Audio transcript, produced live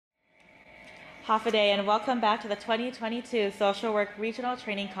Hafaday, and welcome back to the 2022 Social Work Regional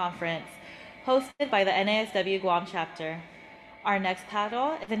Training Conference, hosted by the NASW Guam chapter. Our next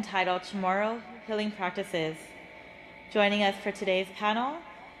panel is entitled CHamoru Healing Practices. Joining us for today's panel,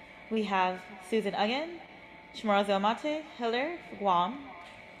 we have Susan Aguon, CHamoru Yo'amte, Healer, Guam,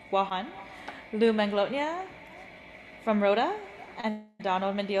 Lou Manglona from Rota, and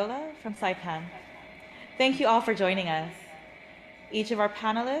Donald Mendiola from Saipan. Thank you all for joining us. Each of our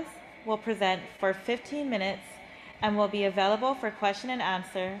panelists will present for 15 minutes and will be available for question and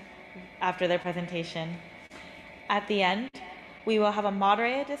answer after their presentation. At the end, we will have a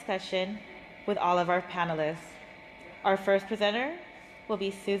moderated discussion with all of our panelists. Our first presenter will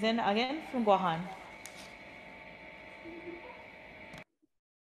be Susan Aguon from Guam.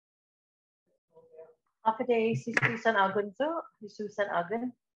 Hafaday si Susan Aguon Susan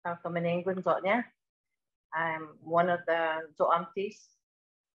Aguon from Manglona. I'm one of the Yo'amtes,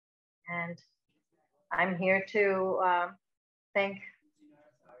 and I'm here to thank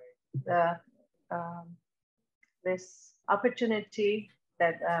this opportunity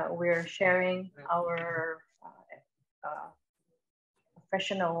that we're sharing our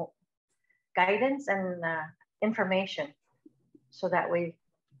professional guidance and information, so that way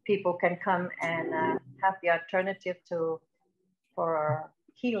people can come and have the alternative for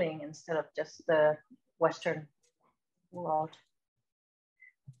healing instead of just the Western world.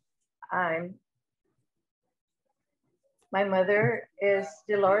 My mother is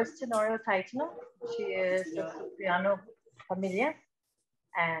Dolores Tenorio Taitano. She is a Supriano Familia,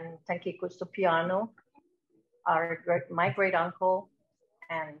 and Tankiku Supriano, my great uncle,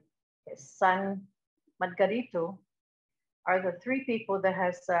 and his son Margarito are the three people that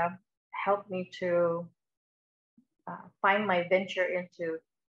has helped me to find my venture into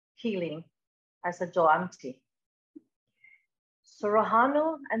healing as a Yo'amte.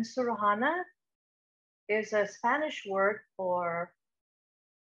 Surahano and Surahana is a Spanish word for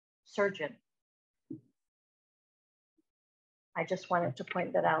surgeon. I just wanted to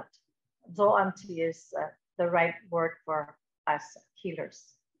point that out. Yo'amte is the right word for us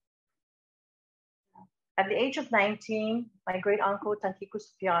healers. At the age of 19, my great uncle Tankiku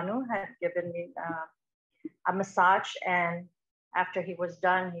Supiano had given me a massage, and after he was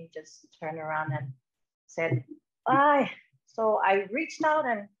done, he just turned around and said, "Ay." So I reached out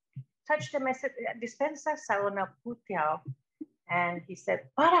and touched him. I said, "Dispensa sa una putiao," and he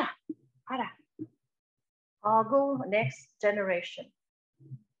said, "Para. I'll go next generation.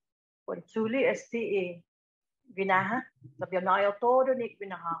 When Tuli esti ginaha, sabianayo todo ni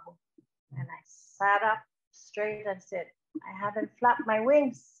ginaha." And I sat up straight and said, "I haven't flapped my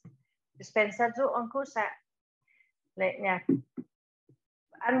wings. Dispensa do uncle sa let niya.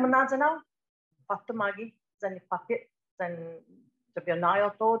 An manazanaw, patumagi, zan papit, zan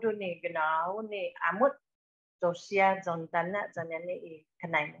sabianayo todo ni ginaho ni amut, dosia zon dana zanani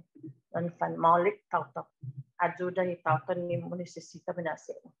kanay. Zan fan malik tautok. Ajuda hi tautok ni munisisita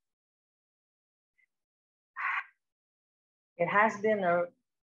binase. It has been a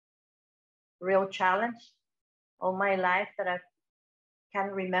real challenge all my life that I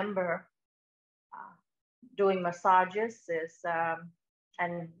can remember. Doing massages is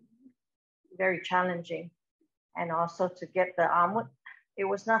and very challenging, and also to get the amut. It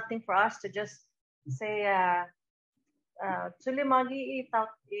was nothing for us to just say "Tulimagi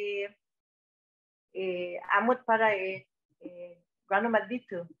amut para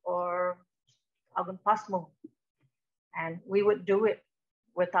granumadito" or agun pasmo, and we would do it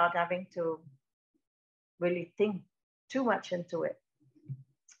without having to really think too much into it.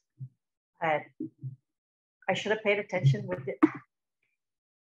 I should have paid attention with it.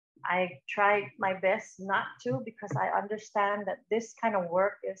 I tried my best not to, because I understand that this kind of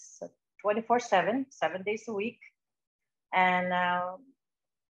work is 24/7, 7 days a week, and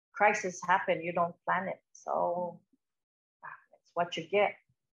crises happen. You don't plan it, so it's what you get.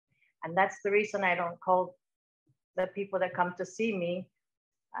 And that's the reason I don't call the people that come to see me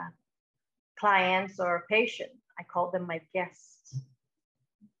clients or patients. I call them my guests,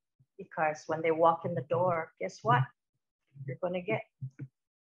 because when they walk in the door, guess what you're going to get?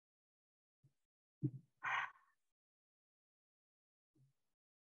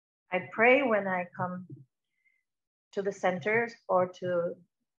 I pray when I come to the centers or to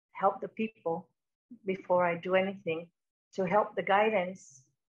help the people before I do anything, to help the guidance,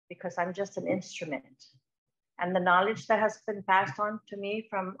 because I'm just an instrument. And the knowledge that has been passed on to me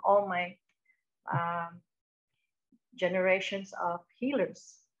from all my generations of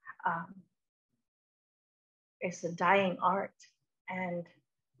healers is a dying art. And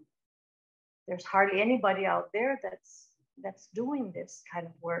there's hardly anybody out there that's doing this kind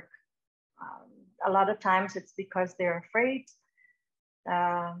of work. A lot of times it's because they're afraid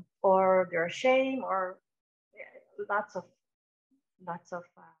or they're ashamed, or lots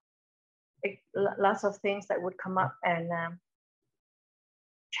of things that would come up and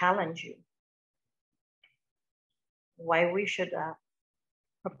challenge you. Why we should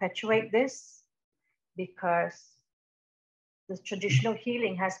perpetuate this? Because the traditional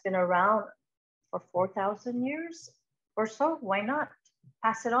healing has been around for 4,000 years or so. Why not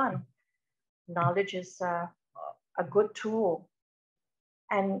pass it on? Knowledge is a good tool.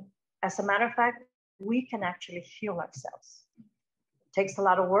 And as a matter of fact, we can actually heal ourselves. It takes a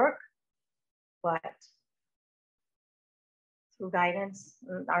lot of work, but through guidance,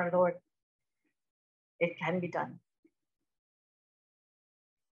 our Lord, it can be done.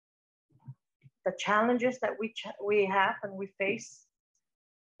 The challenges that we have and we face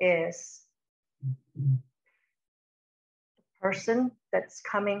is the person that's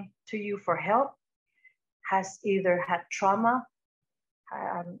coming to you for help has either had trauma,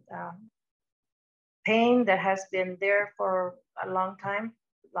 pain that has been there for a long time,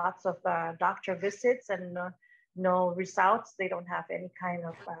 lots of doctor visits and no results. They don't have any kind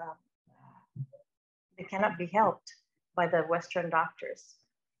of, they cannot be helped by the Western doctors.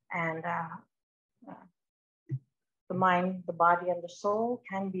 And the mind, the body, and the soul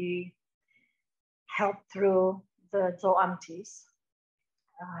can be helped through the Yo'amtes.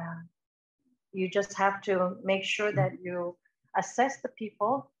 You just have to make sure that you assess the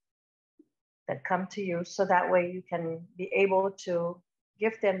people that come to you, so that way you can be able to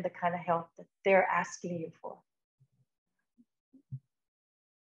give them the kind of help that they're asking you for.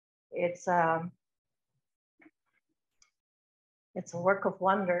 It's a work of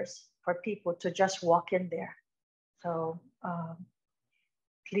wonders for people to just walk in there. So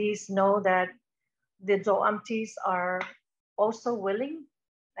please know that the Yo'amtes are also willing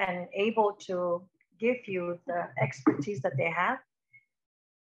and able to give you the expertise that they have.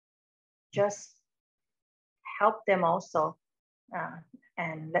 Just help them also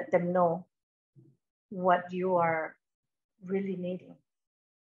and let them know what you are really needing.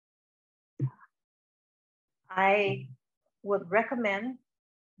 I would recommend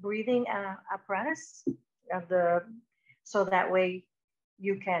breathing apparatus so that way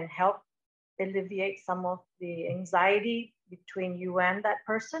you can help alleviate some of the anxiety between you and that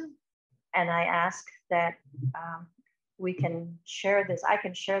person. And I ask that we can share this. I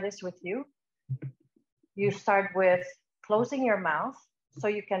can share this with you. You start with closing your mouth so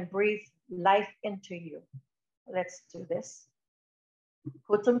you can breathe life into you. Let's do this.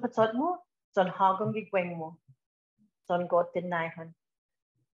 Hutun patotmu, son hagong gigwengmu, son gotin naihan.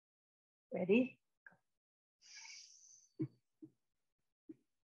 Ready?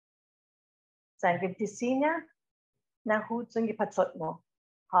 San gimtisinya na hutun gipatsotmo,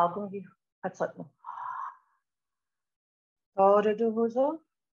 hagong gipatsotmo. Tora du huzo.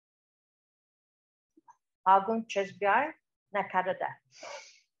 Hagong chesbiar na kadada.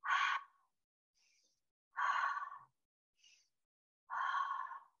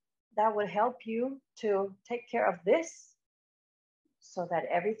 That will help you to take care of this so that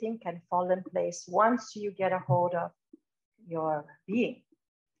everything can fall in place once you get a hold of your being.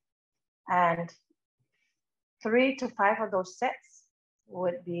 And 3 to 5 of those sets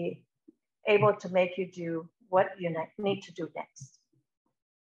would be able to make you do what you need to do next.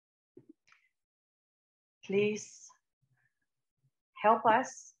 Please help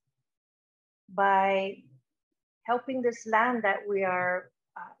us by helping this land that we are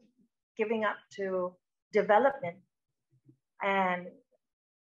giving up to development. And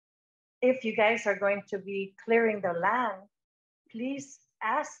if you guys are going to be clearing the land, please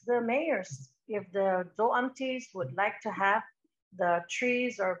ask the mayors if the Yo'amtes would like to have the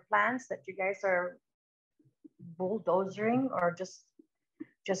trees or plants that you guys are bulldozering or just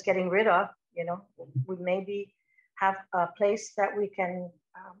getting rid of. You know, we maybe have a place that we can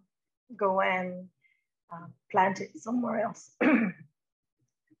go and plant it somewhere else.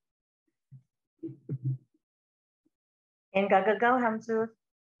 En gagagaw hamzu,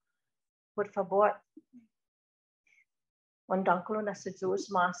 por favor, ondanklo na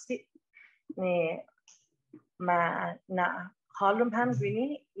sejus masit ni ma na halum ham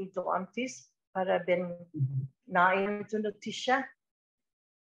grini ito Yo'amtes para ben na into notisha.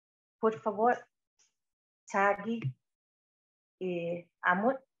 Por favor, tagi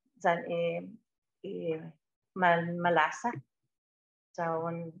amut dan malasa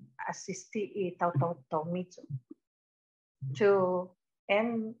dan asisti tau mitu. To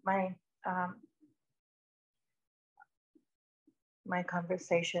end my my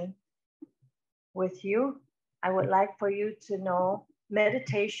conversation with you, I would like for you to know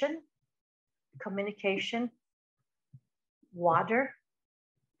meditation communication, water,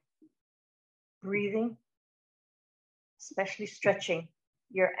 breathing, especially stretching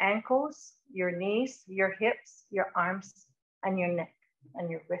your ankles, your knees, your hips, your arms, and your neck and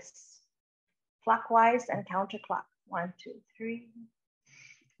your wrists. Clockwise and counterclock. 1, 2, 3.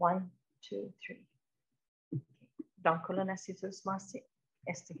 1, 2, 3.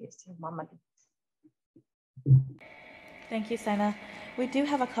 Thank you, Sana. We do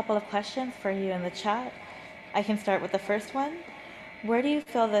have a couple of questions for you in the chat. I can start with the first one. Where do you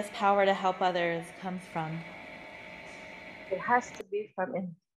feel this power to help others comes from? It has to be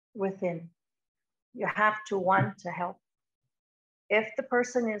from within. You have to want to help. If the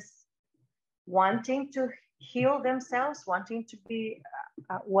person is wanting to heal themselves, wanting to be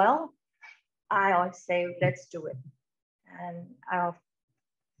well, I always say, let's do it. And I'll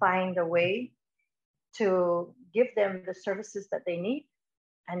find a way to give them the services that they need.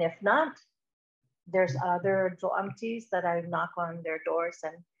 And if not, there's other Yo'amtes that I knock on their doors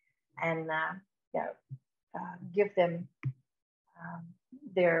and give them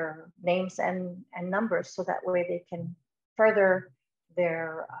their names and numbers so that way they can further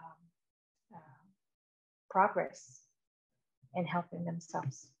their progress in helping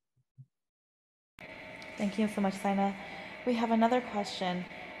themselves. Thank you so much, Sana. We have another question.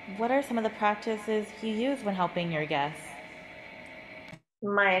 What are some of the practices you use when helping your guests?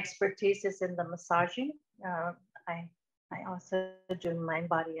 My expertise is in the massaging. I also do mind,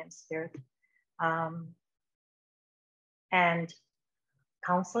 body, and spirit. And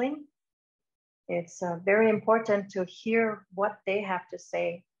counseling. It's very important to hear what they have to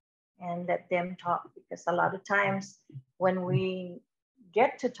say and let them talk, because a lot of times when we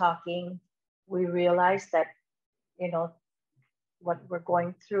get to talking, we realize that, what we're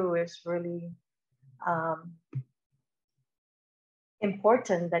going through is really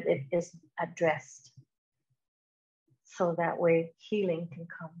important that it is addressed, so that way healing can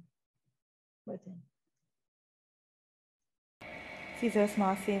come within.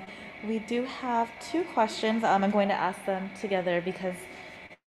 We do have two questions. I'm going to ask them together because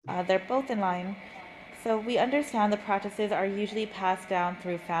they're both in line. So we understand the practices are usually passed down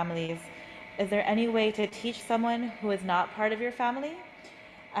through families. Is there any way to teach someone who is not part of your family?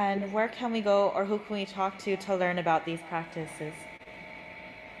 And where can we go, or who can we talk to learn about these practices?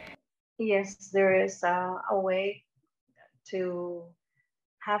 Yes, there is a way to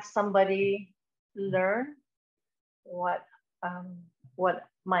have somebody learn what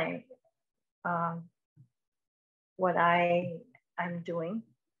I'm doing,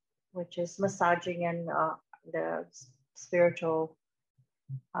 which is massaging and the spiritual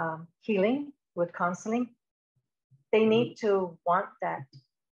healing with counseling. They need to want that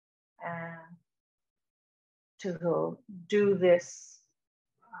to do this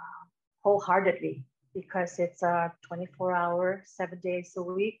wholeheartedly, because it's a 24-hour, 7 days a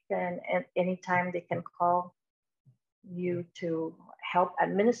week, and anytime they can call you to help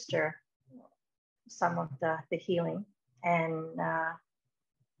administer some of the healing. And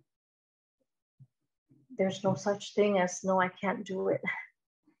there's no such thing as, no, I can't do it.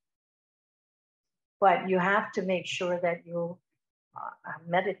 But you have to make sure that you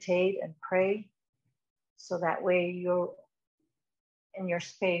meditate and pray, so that way your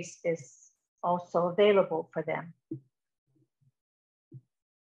space is also available for them.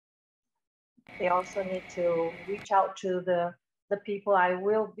 They also need to reach out to the people. I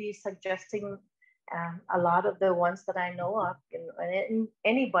will be suggesting a lot of the ones that I know of, and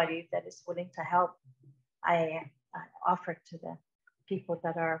anybody that is willing to help, I offer to the people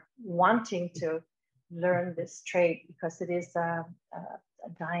that are wanting to learn this trade, because it is a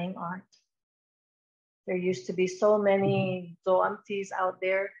dying art. There used to be so many Yo'amtes out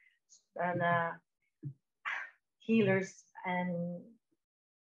there and healers, and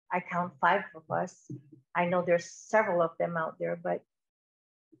I count 5 of us. I know there's several of them out there, but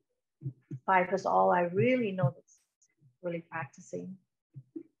 5 is all I really know that's really practicing.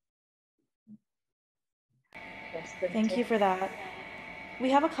 Thank you for that. We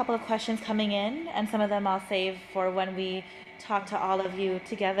have a couple of questions coming in, and some of them I'll save for when we talk to all of you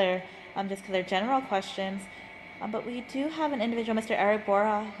together, just because they're general questions. But we do have an individual, Mr. Eric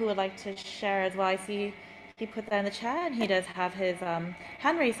Bora, who would like to share as well. I see he put that in the chat, and he does have his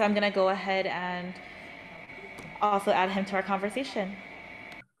hand raised, so I'm going to go ahead and also add him to our conversation.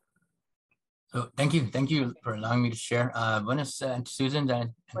 So thank you for allowing me to share. Buenas, Susan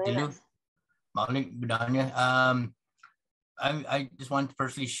and Dilu, Malik, Budanya. I just want to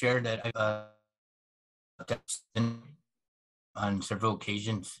personally share that I've on several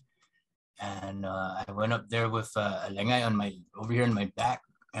occasions, and I went up there with a lengay on over here in my back,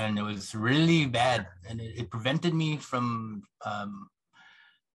 and it was really bad, and it prevented me from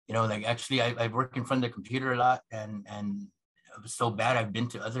like actually I work in front of the computer a lot, and it was so bad. I've been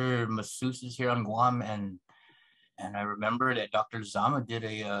to other masseuses here on Guam, and I remember that Dr. Zama did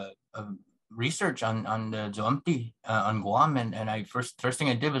a research on the Yo'amte on Guam, and I first thing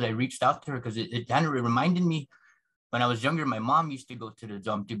I did was I reached out to her because it kind of reminded me when I was younger. My mom used to go to the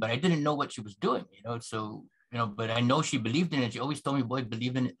Yo'amte, but I didn't know what she was doing, so but I know she believed in it. She always told me, boy,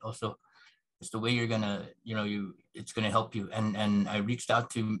 believe in it also. It's the way you're gonna, it's gonna help you. And I reached out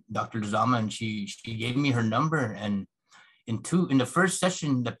to Dr. Zama, and she gave me her number. And in the first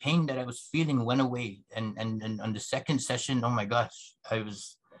session, the pain that I was feeling went away. And on the second session, oh my gosh,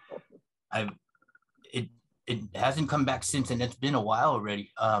 it hasn't come back since, and it's been a while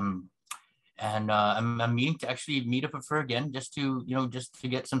already. And I'm meaning to actually meet up with her again, just to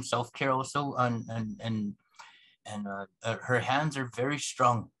get some self-care also. And her hands are very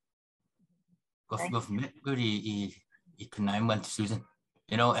strong. Susan,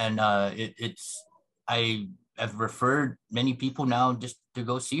 and I've referred many people now just to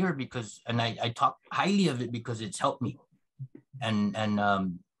go see her and I talk highly of it because it's helped me. And I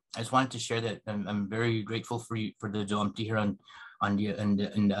just wanted to share that I'm very grateful for you, for the Yo'amte here on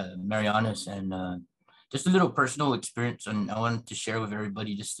the Marianas, and just a little personal experience. And I wanted to share with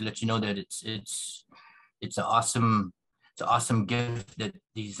everybody, just to let you know that it's an awesome gift that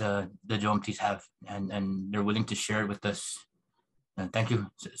these the Yo'amtes have, and they're willing to share it with us. Thank you.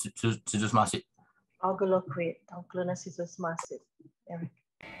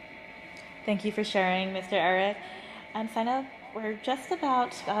 Thank you for sharing, Mr. Eric. And Sana, we're just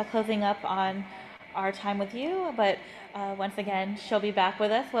about closing up on our time with you, but once again, she'll be back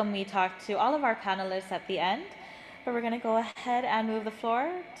with us when we talk to all of our panelists at the end. But we're going to go ahead and move the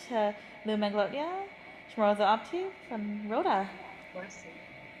floor to Lou Manglona, CHamoru Yo'amte from Rota.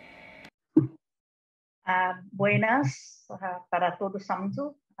 Buenas para todos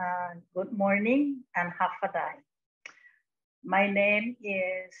santo. Good morning and hafadai. My name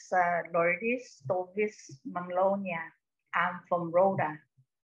is Lourdes Tovis Manglona. I'm from Rota,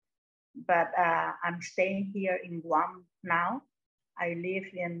 but I'm staying here in Guam now. I live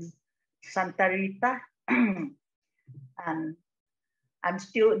in Santa Rita, and I'm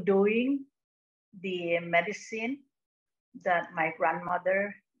still doing the medicine that my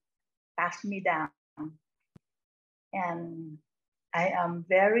grandmother passed me down. And I am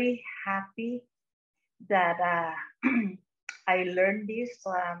very happy that I learned this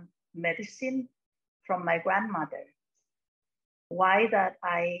medicine from my grandmother. Why that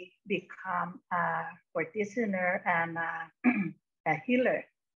I become a practitioner and a healer?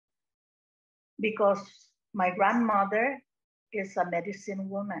 Because my grandmother is a medicine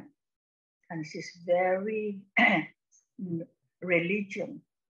woman, and she's very religious.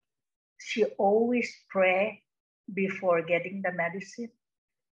 She always pray before getting the medicine.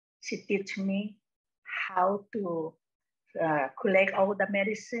 She teach me how to collect all the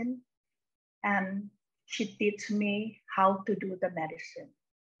medicine, and she teach me how to do the medicine.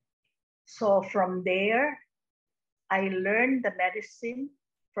 So from there, I learned the medicine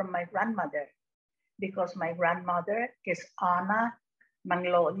from my grandmother, because my grandmother is Anna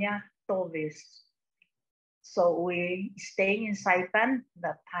Manglona Tovis. So we stayed in Saipan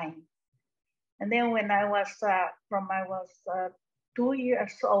that time. And then when I was 2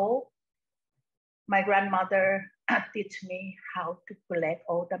 years old, my grandmother teach me how to collect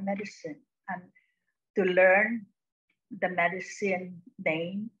all the medicine and to learn the medicine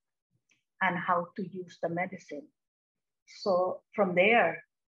name and how to use the medicine. So from there,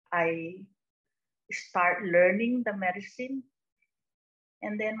 I start learning the medicine.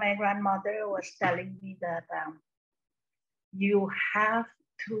 And then my grandmother was telling me that you have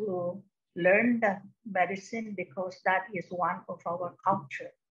to learn the medicine because that is one of our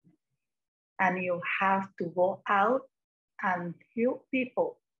culture. And you have to go out and help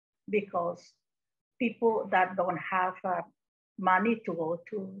people, because people that don't have money to go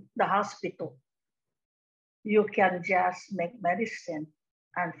to the hospital, you can just make medicine,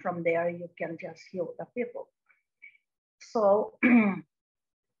 and from there you can just heal the people. So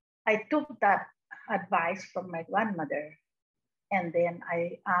I took that advice from my grandmother, and then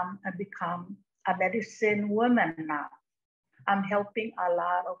I become a medicine woman now. I'm helping a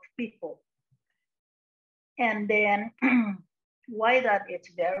lot of people. And then why that it's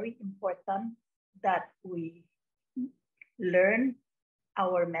very important that we learn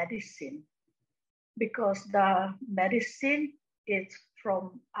our medicine, because the medicine is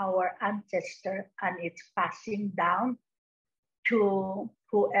from our ancestor and it's passing down to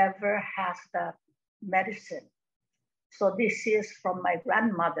whoever has the medicine. So this is from my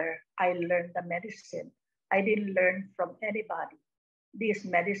grandmother. I learned the medicine. I didn't learn from anybody. This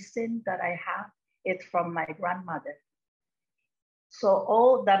medicine that I have, it's from my grandmother. So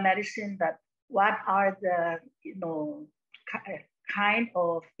all the medicine that, what are the, kind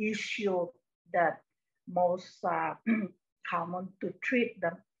of issue that most common to treat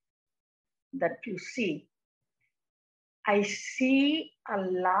them that you see. I see a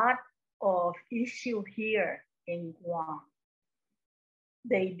lot of issue here in Guam.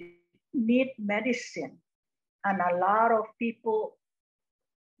 They need medicine, and a lot of people,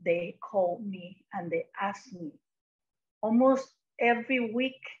 they call me and they ask me. Almost every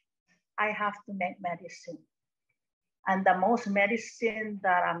week, I have to make medicine. And the most medicine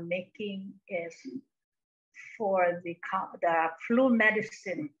that I'm making is for the flu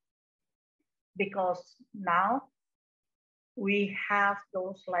medicine, because now we have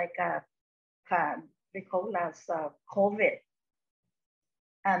those like they call us COVID.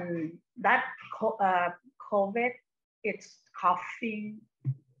 And that COVID, it's coughing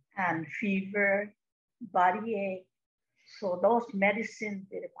and fever, body ache. So those medicines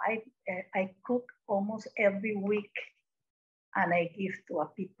that I cook almost every week and I give to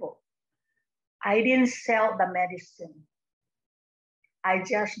people. I didn't sell the medicine. I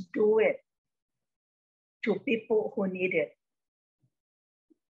just do it to people who need it.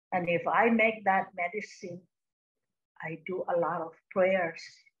 And if I make that medicine, I do a lot of prayers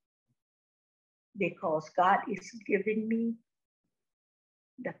because God is giving me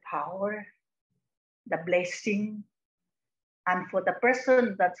the power, the blessing, and for the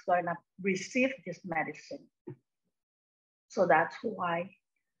person that's going to receive this medicine. So that's why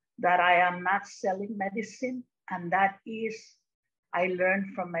that I am not selling medicine. And that is, I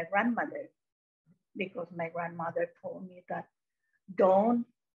learned from my grandmother, because my grandmother told me that don't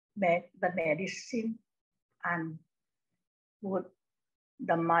make the medicine and put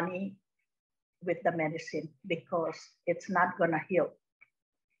the money with the medicine, because it's not gonna heal.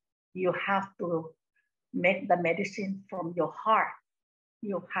 You have to make the medicine from your heart.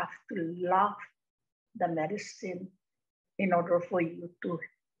 You have to love the medicine in order for you to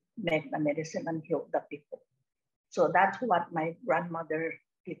make the medicine and heal the people. So that's what my grandmother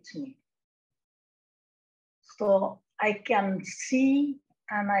taught me. So I can see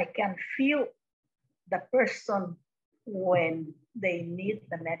and I can feel the person when they need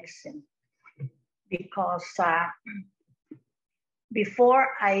the medicine, because before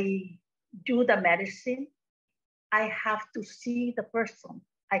I do the medicine, I have to see the person.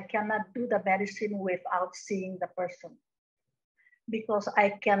 I cannot do the medicine without seeing the person, because I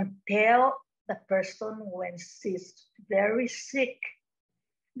can tell the person when she's very sick,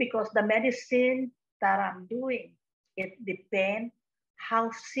 because the medicine that I'm doing, it depends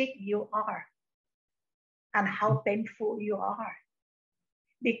how sick you are and how painful you are.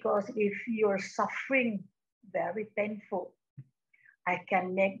 Because if you're suffering very painful, I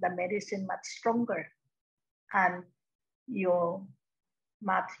can make the medicine much stronger and you're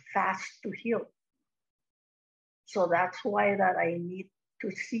much fast to heal. So that's why that I need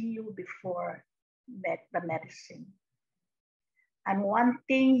to see you before make the medicine. And one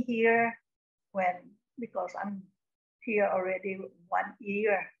thing here, because I'm here already 1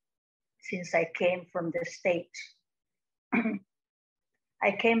 year since I came from the States.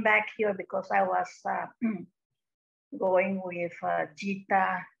 I came back here because I was going with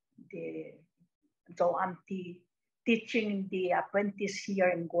Gita, the Yo'amte, teaching the apprentice here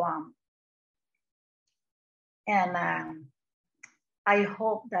in Guam. And I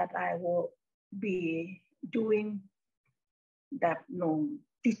hope that I will be doing that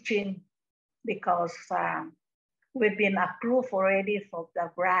teaching, because we've been approved already for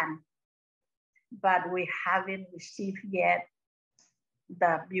the grant, but we haven't received yet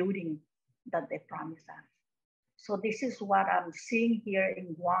the building that they promised us. So this is what I'm seeing here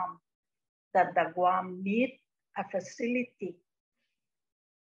in Guam, that the Guam need a facility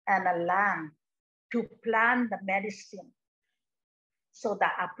and a land to plant the medicine, so the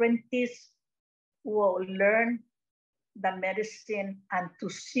apprentice will learn the medicine and to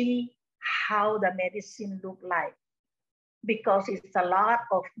see how the medicine look like, because it's a lot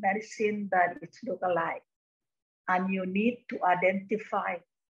of medicine that it's look alike, and you need to identify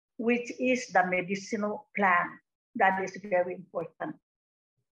which is the medicinal plant. That is very important,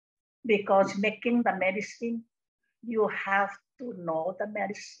 because making the medicine, you have to know the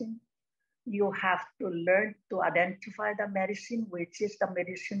medicine. You have to learn to identify the medicine, which is the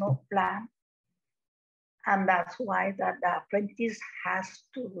medicinal plant. And that's why that the apprentice has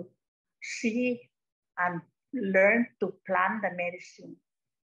to see and learn to plant the medicine.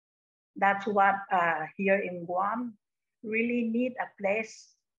 That's what here in Guam, really need a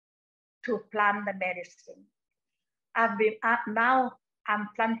place to plant the medicine. Now I'm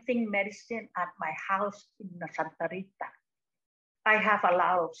planting medicine at my house in Santa Rita. I have a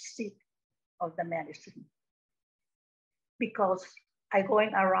lot of seed of the medicine because I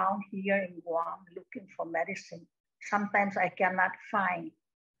going around here in Guam looking for medicine. Sometimes I cannot find.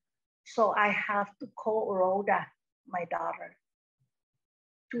 So I have to call Rhoda, my daughter,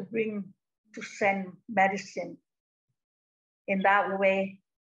 to send medicine. In that way,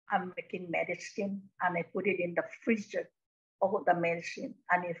 I'm making medicine and I put it in the freezer, all the medicine.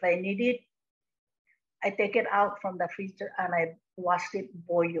 And if I need it, I take it out from the freezer and I wash it,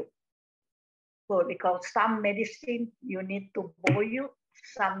 boil. So because some medicine you need to boil,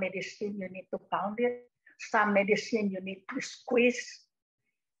 some medicine you need to pound it, some medicine you need to squeeze.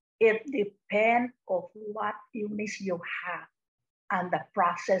 It depends on what illness you have and the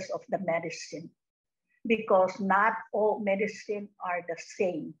process of the medicine. Because not all medicine are the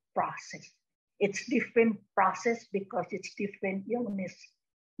same process. It's different process because it's different illness.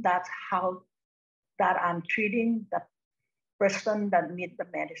 That's how that I'm treating the person that need the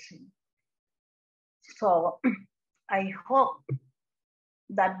medicine. So I hope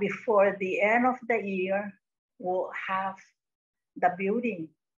that before the end of the year, we'll have the building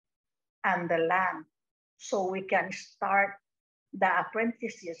and the land so we can start the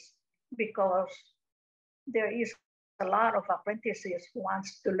apprentices, because there is a lot of apprentices who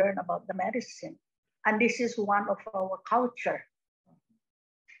wants to learn about the medicine. And this is one of our culture,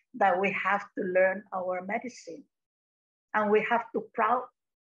 that we have to learn our medicine. And we have to proud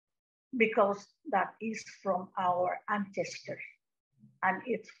because that is from our ancestors. And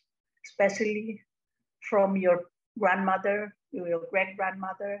it's especially from your grandmother, your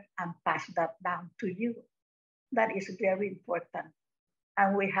great-grandmother, and pass that down to you. That is very important.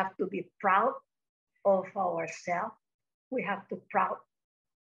 And we have to be proud of ourselves. We have to proud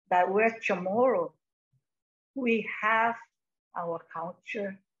that we're Chamorro. We have our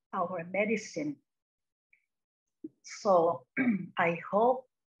culture, our medicine. So I hope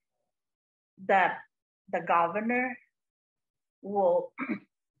that the governor will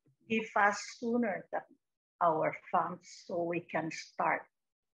give us sooner our funds so we can start,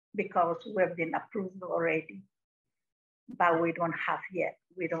 because we've been approved already, but we don't have yet.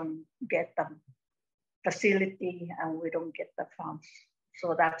 We don't get the facility and we don't get the funds.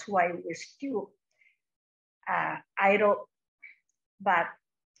 So that's why we still idle, but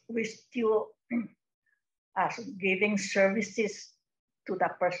we still giving services to the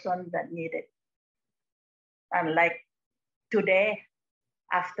person that need it. And like today,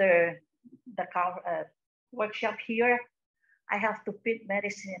 after the workshop here, I have to pick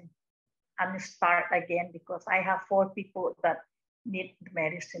medicine and start again because I have 4 people that need the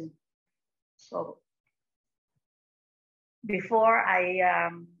medicine. So before I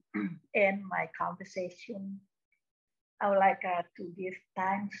end my conversation, I would like to give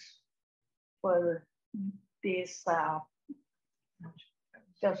thanks for this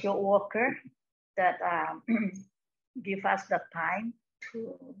social worker that give us the time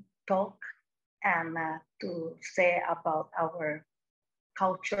to talk and to say about our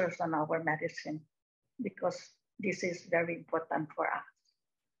cultures and our medicine, because this is very important for us.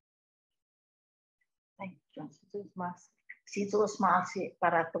 Thank you.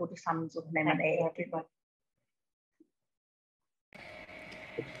 Para todos everybody.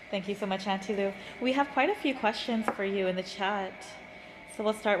 Thank you so much, Auntie Lou. We have quite a few questions for you in the chat. So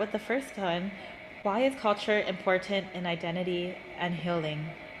we'll start with the first one. Why is culture important in identity and healing?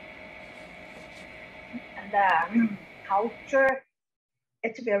 The culture,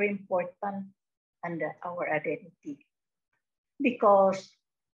 it's very important in our identity, because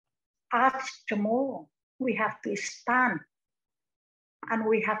as Chamorro, we have to stand and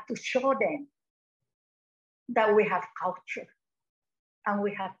we have to show them that we have culture, and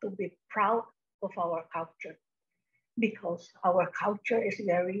we have to be proud of our culture, because our culture is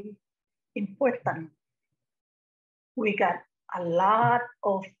very important. We got a lot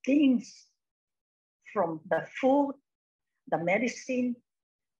of things, from the food, the medicine,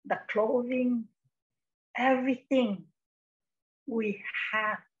 the clothing, everything we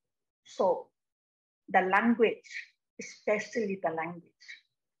have. So the language, especially the language,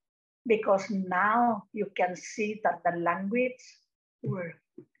 because now you can see that the language were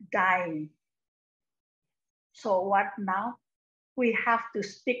dying. So what now? We have to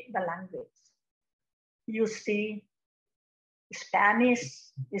speak the language. You see,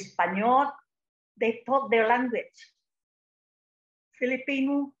 Spanish, Espanol, they talk their language.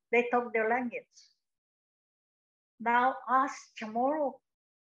 Filipino, they talk their language. Now us, Chamorro,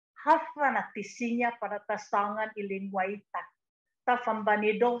 hafa na tisinya para tasangan ilingwaita, ta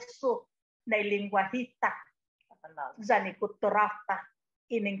fambanidoso na ilingwahita, zanikuturafta,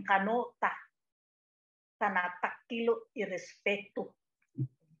 iningkanota, tanatakilo irespeto,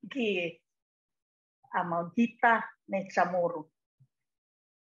 gi amaudita na CHamoru.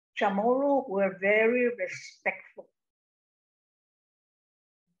 CHamoru were very respectful.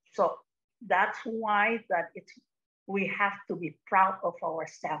 So that's why we have to be proud of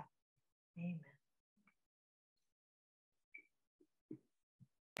ourselves. Amen.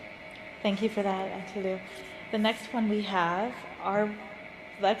 Thank you for that, Auntie Lou. The next one we have, the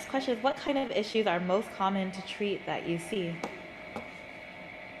next question is, what kind of issues are most common to treat that you see?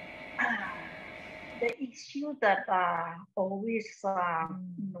 The issue that always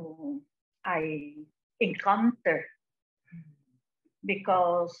I encounter,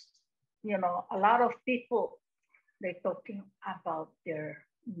 because a lot of people, they're talking about their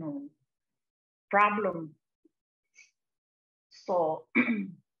problem. So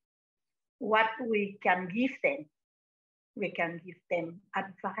what we can give them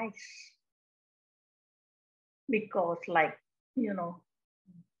advice, because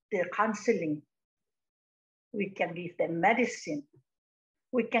the counseling, we can give them medicine,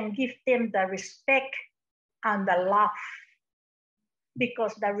 we can give them the respect and the love,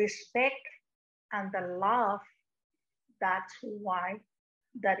 because the respect and the love, that's why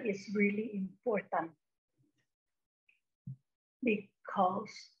that is really important. Because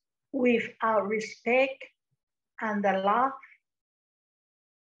without respect and the love,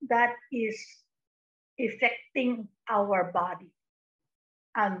 that is affecting our body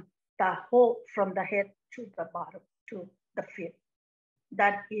and the whole, from the head to the bottom to the feet.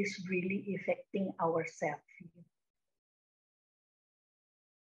 That is really affecting ourselves.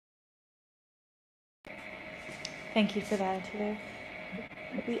 Thank you for that, Auntie.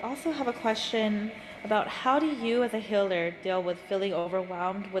 We also have a question about how do you as a healer deal with feeling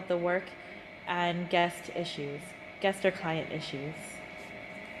overwhelmed with the work and guest or client issues?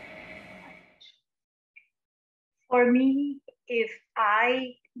 For me, if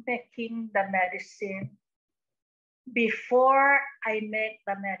I making the medicine, before I make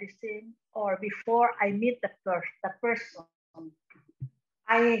the medicine or before I meet the person,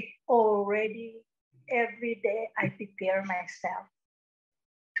 I already, every day I prepare myself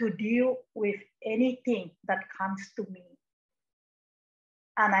to deal with anything that comes to me.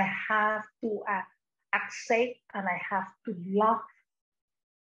 And I have to accept, and I have to love,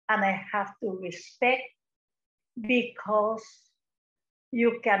 and I have to respect, because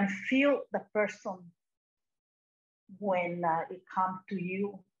you can feel the person when it comes to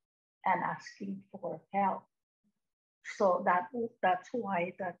you and asking for help. So that's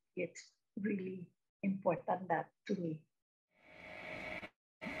why that it's really important that to me.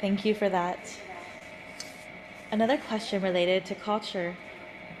 Thank you for that. Another question related to culture.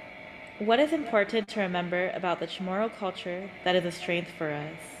 What is important to remember about the Chamorro culture that is a strength for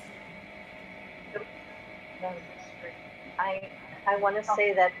us? I want to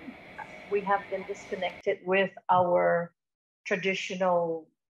say that we have been disconnected with our traditional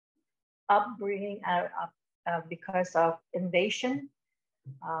upbringing because of invasion.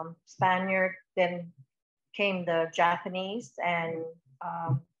 Spaniard, then came the Japanese, and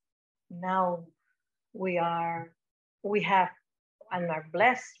now we are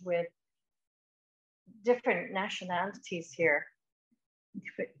blessed with different nationalities here,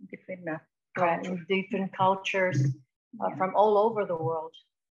 different cultures from all over the world.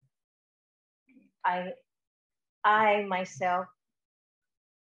 I myself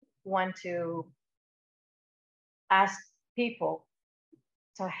want to ask people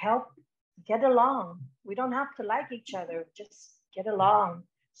to help get along. We don't have to like each other, just get along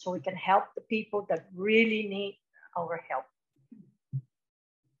so we can help the people that really need our help.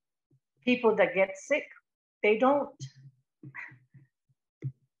 People that get sick, they don't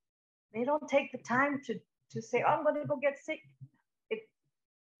take the time to say, oh, I'm going to go get sick.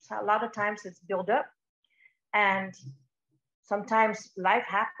 A lot of times it's built up, and sometimes life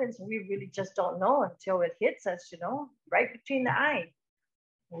happens. We really just don't know until it hits us, right between the eye.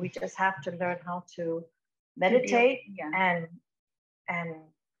 We just have to learn how to meditate and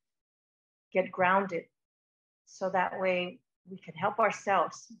get grounded, so that way we can help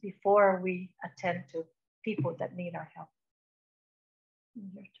ourselves before we attend to people that need our help.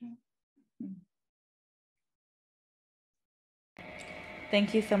 Your turn.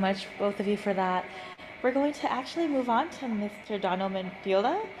 Thank you so much, both of you, for that. We're going to actually move on to Mr. Donald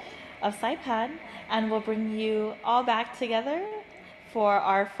Mendiola of Saipan, and we'll bring you all back together for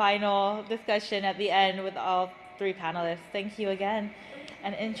our final discussion at the end with all three panelists. Thank you again.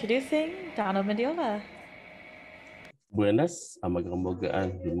 And introducing Donald Mendiola. Buenas,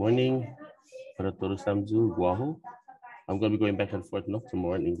 amagambogaan. Good morning. Para todos samzu, guaho. I'm going to be going back and forth, no,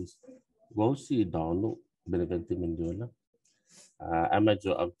 tomorrow in English. Guaho si Donald Benavente Mendiola. I'm at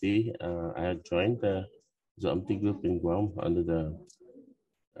Yo'amte. I had joined the Yo'amte group in Guam under the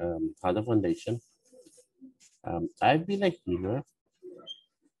Hada Foundation. I've been a healer.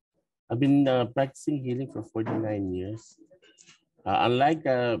 I've been practicing healing for 49 years. Unlike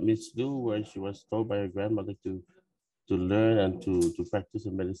Miss Lou, where she was told by her grandmother to learn and to practice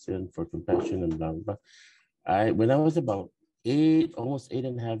the medicine for compassion and blah, blah, blah. When I was about almost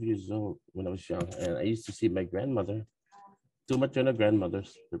 8.5 years old, when I was young, and I used to see my grandmother, two maternal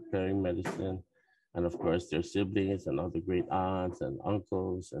grandmothers preparing medicine, and of course their siblings and all the great aunts and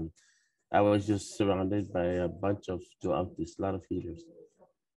uncles, and I was just surrounded by a bunch of Jo'amtes, a lot of healers.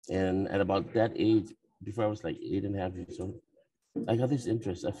 And at about that age, before I was like 8.5 years old, I got this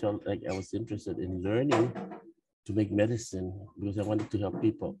interest. I felt like I was interested in learning to make medicine because I wanted to help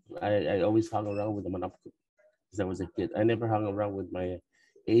people. I always hung around with the Manapko because I was a kid. I never hung around with my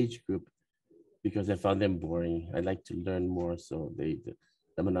age group because I found them boring. I like to learn more. So the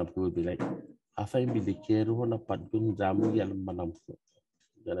Manapko would be like, "Afay bidikero na padgun jamu yalam Manapko."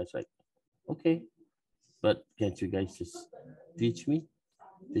 Then I was like, "Okay, but can't you guys just teach me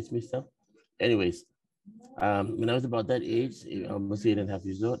stuff?" Anyways, when I was about that age, almost 8.5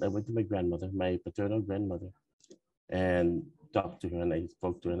 years old, I went to my grandmother, my paternal grandmother, and talked to her, and I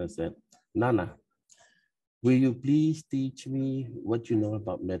spoke to her and I said, "Nana, will you please teach me what you know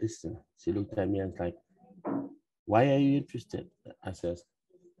about medicine?" She looked at me and was like, "Why are you interested?" I says,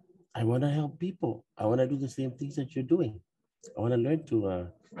 "I want to help people. I want to do the same things that you're doing. I want to learn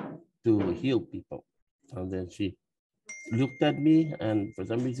to heal people." And then she looked at me, and for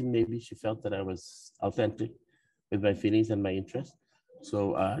some reason, maybe she felt that I was authentic with my feelings and my interests.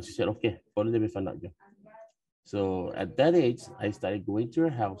 So she said, "Okay, follow them if I'm not good." So at that age, I started going to her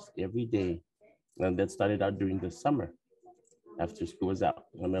house every day. And that started out during the summer after school was out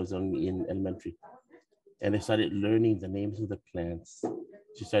when I was only in elementary. And I started learning the names of the plants.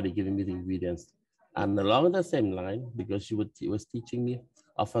 She started giving me the ingredients. And along the same line, because she was teaching me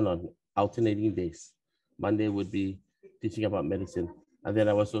off and on, alternating days. Monday would be teaching about medicine. And then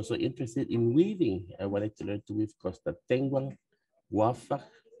I was also interested in weaving. I wanted to learn to weave costa tengwang, wafak,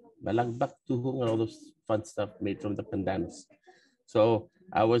 balagbak, tuhong, and all those fun stuff made from the pandanus. So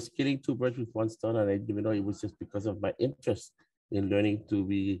I was killing two birds with one stone, and I didn't even know it was just because of my interest in learning to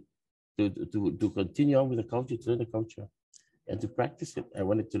continue on with the culture, to learn the culture, and to practice it. I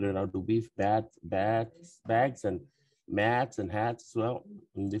wanted to learn how to weave bags and mats and hats as well,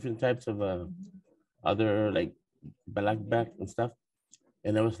 and different types of other like balagbak and stuff.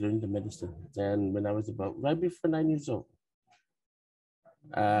 And I was learning the medicine. And when I was about right before 9 years old,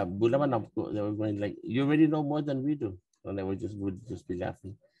 they were going like, "You already know more than we do." And they would just be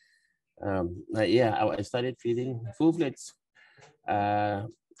laughing. I started feeding full plates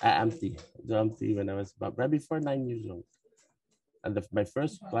empty when I was about right before 9 years old. And my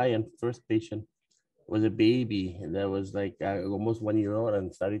first patient was a baby that was like almost 1 year old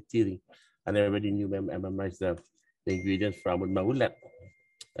and started teething. And I already knew, I memorized the ingredients from maulat,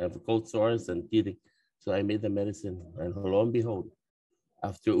 for cold sores and teething. So I made the medicine, and lo and behold,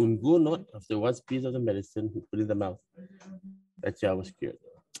 after after one piece of the medicine, put in the mouth, that's how I was cured.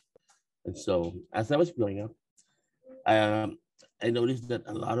 And so as I was growing up, I noticed that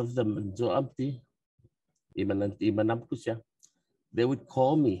a lot of them, they would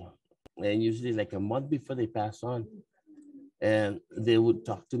call me, and usually like a month before they pass on, and they would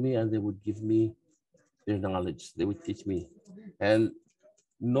talk to me and they would give me their knowledge. They would teach me, and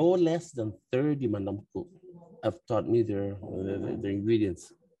no less than 30 manamku have taught me their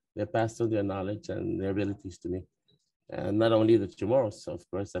ingredients. They passed on their knowledge and their abilities to me. And not only the CHamoru's, of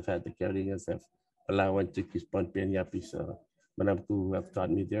course, I've had the Carolinians, Palawan, Tukis, Ponpian, Yapis, manamku who have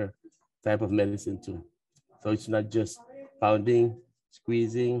taught me their type of medicine too. So it's not just pounding,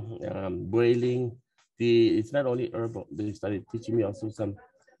 squeezing, boiling. It's not only herbal. They started teaching me also some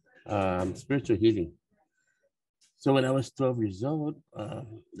spiritual healing. So when I was 12 years old,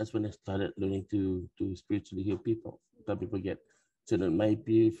 that's when I started learning to spiritually heal people. Some people get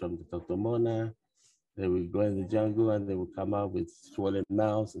maipi from the Totomona. They would go in the jungle and they would come out with swollen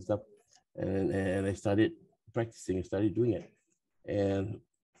mouths and stuff. And I started practicing, I started doing it. And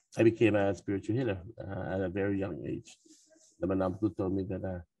I became a spiritual healer at a very young age. The Manamku told me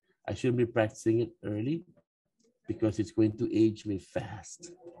that I shouldn't be practicing it early because it's going to age me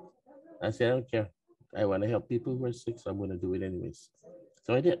fast. I said, I don't care. I want to help people who are sick, so I'm going to do it anyways.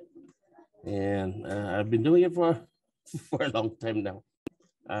 So I did. And I've been doing it for a long time now.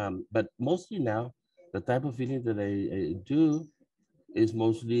 But mostly now, the type of healing that I do is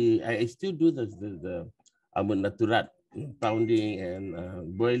mostly, I still do the amon natural, pounding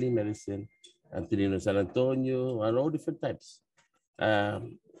and boiling medicine, Antonino San Antonio, and all different types.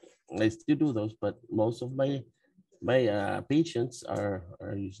 Um, I still do those, but most of my patients are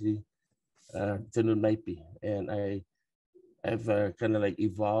usually Tenunaipi, and I've kind of like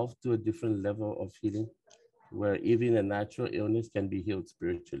evolved to a different level of healing, where even a natural illness can be healed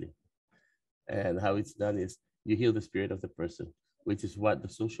spiritually. And how it's done is you heal the spirit of the person, which is what the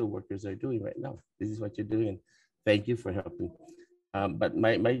social workers are doing right now. This is what you're doing, and thank you for helping. But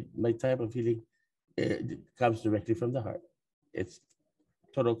my type of healing comes directly from the heart. It's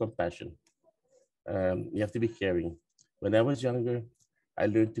total compassion. You have to be caring. When I was younger, I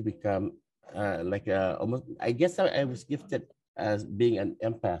learned to become like almost. I guess I was gifted as being an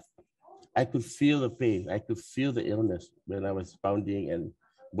empath. I could feel the pain. I could feel the illness when I was pounding and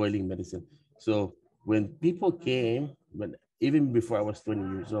boiling medicine. So when people came, when even before I was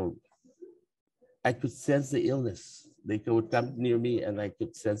 20 years old, I could sense the illness. They would come near me, and I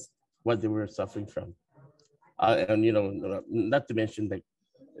could sense what they were suffering from. And not to mention like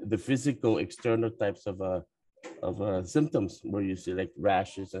the physical external types of symptoms where you see like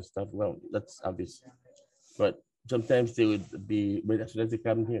rashes and stuff. Well, that's obvious. But sometimes they would be, when as soon as they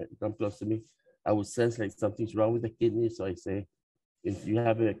come close to me, I would sense like something's wrong with the kidney. So I say, if you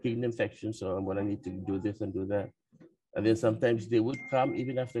have a kidney infection, so I'm gonna need to do this and do that. And then sometimes they would come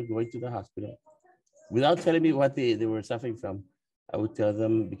even after going to the hospital without telling me what they were suffering from. I would tell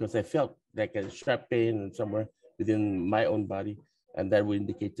them because I felt like a sharp pain somewhere within my own body, and that would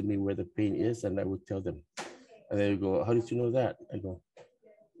indicate to me where the pain is, and I would tell them. And they would go, "How did you know that?" I go,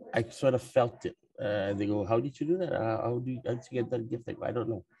 "I sort of felt it." And they go, "How did you do that? How did you get that gift?" I go, "I don't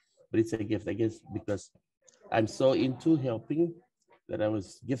know, but it's a gift, I guess, because I'm so into helping that I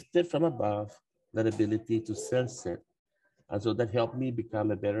was gifted from above that ability to sense it. And so that helped me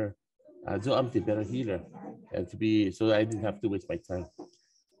become a better, Zo'amte, better healer, and to be, so I didn't have to waste my time.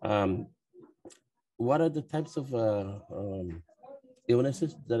 Um, what are the types of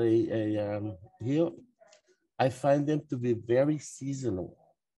illnesses that I heal? I find them to be very seasonal.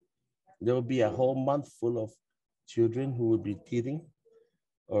 There will be a whole month full of children who would be teething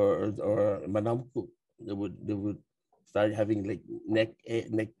or manamku. They would start having like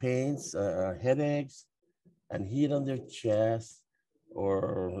neck pains, headaches, and heat on their chest,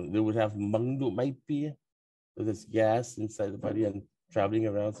 or they would have mangdu maipi, so there's gas inside the body and traveling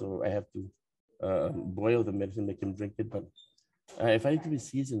around. So I have to boil the medicine, make him drink it. But I find it to be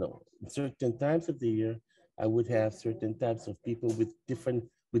seasonal. In certain times of the year, I would have certain types of people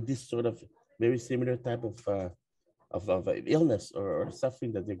with this sort of very similar type of illness or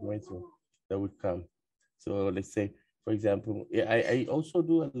suffering that they're going through that would come. So let's say, for example, I also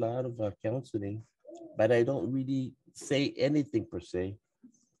do a lot of counseling, but I don't really say anything per se.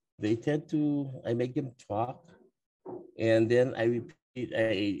 They tend to, I make them talk, and then I repeat,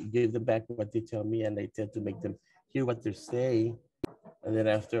 I give them back what they tell me, and I tend to make them hear what they're saying. And then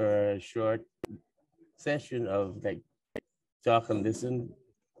after a short session of like talk and listen,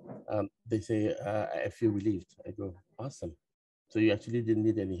 they say, I feel relieved. I go, awesome. So you actually didn't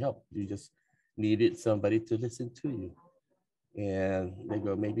need any help. You just needed somebody to listen to you. And they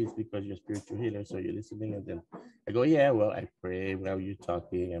go, maybe it's because you're a spiritual healer, so you're listening. And then I go, yeah, well, I pray while you're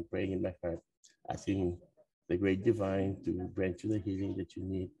talking. I'm praying in my heart, asking the great divine to grant you the healing that you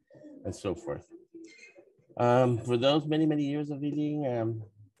need, and so forth. For those many years of healing,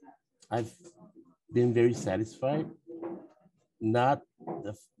 I've been very satisfied. Not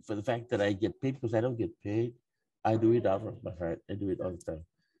for the fact that I get paid, because I don't get paid. I do it out of my heart. I do it all the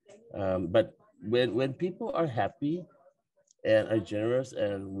time. But when people are happy and are generous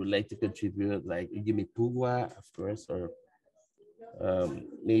and would like to contribute, like give me pugwa, of course, or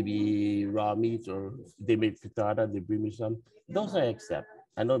maybe raw meat, or they make fritada, they bring me some. Those I accept.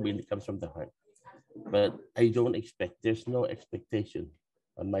 I know it really comes from the heart, but I don't expect. There's no expectation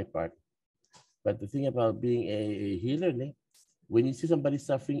on my part. But the thing about being a healer, Nick, when you see somebody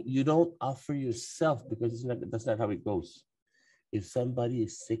suffering, you don't offer yourself, because that's not how it goes. If somebody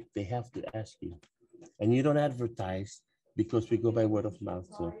is sick, they have to ask you. And you don't advertise, because we go by word of mouth.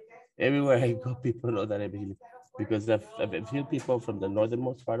 So everywhere I go, people know that I'm healing, because I've healed people from the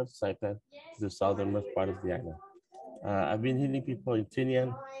northernmost part of Saipan to the southernmost part of the island. I've been healing people in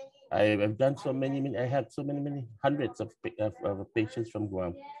Tinian. I've done so many, I had so many hundreds of patients from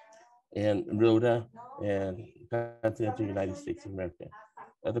Guam and Rota and continental United States of America.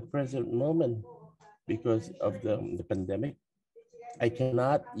 At the present moment, because of the pandemic, I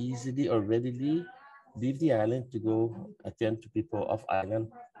cannot easily or readily leave the island to go attend to people off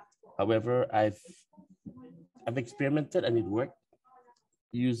island. However, I've experimented and it worked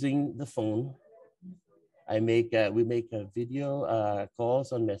using the phone. We make a video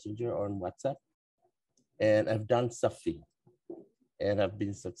calls on Messenger or on WhatsApp, and I've done Safi, and I've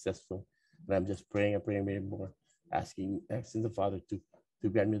been successful. And I'm just praying and praying more, asking the Father to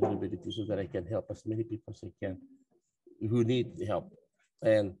grant me the ability so that I can help as many people as I can who need help.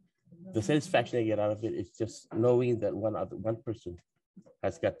 And the satisfaction I get out of it is just knowing that one person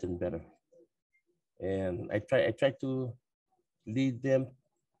has gotten better. And I try to lead them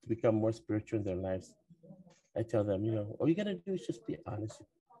to become more spiritual in their lives. I tell them, all you gotta do is just be honest.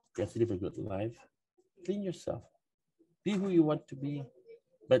 You have to live a good life. Clean yourself. Be who you want to be,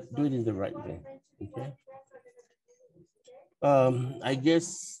 but do it in the right way. Okay. I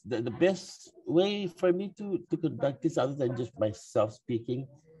guess the best way for me to conduct this, other than just myself speaking,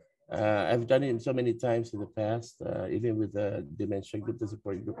 I've done it so many times in the past, even with the dementia group, the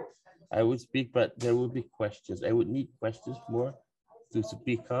support group. I would speak, but there would be questions. I would need questions more to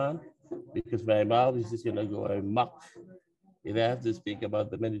speak on, because my mouth is just gonna go amok if I have to speak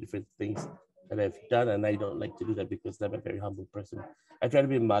about the many different things that I've done, and I don't like to do that because I'm a very humble person. I try to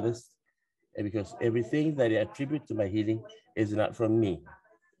be modest, and because everything that I attribute to my healing is not from me.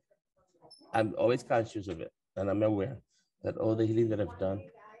 I'm always conscious of it, and I'm aware that all the healing that I've done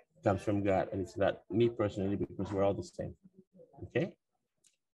comes from God, and it's not me personally, because we're all the same. Okay?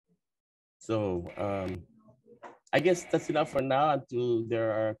 So I guess that's enough for now until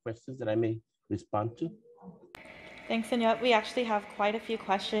there are questions that I may respond to. Thanks, Señor. We actually have quite a few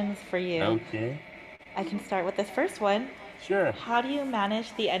questions for you. Okay. I can start with this first one. Sure. How do you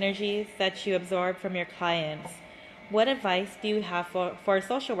manage the energies that you absorb from your clients? What advice do you have for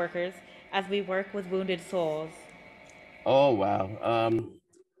social workers as we work with wounded souls? Oh, wow.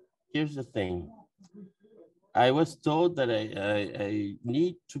 Here's the thing. I was told that I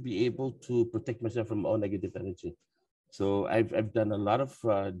need to be able to protect myself from all negative energy. So I've done a lot of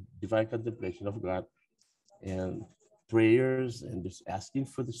divine contemplation of God and prayers, and just asking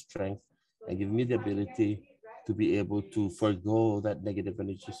for the strength and giving me the ability to be able to forego that negative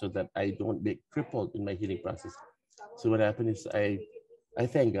energy so that I don't get crippled in my healing process. So what happened is I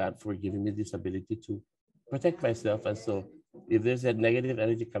thank God for giving me this ability to protect myself. And so if there's that negative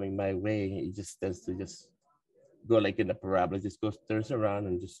energy coming my way, it just tends to just go like in a parabola, just goes, turns around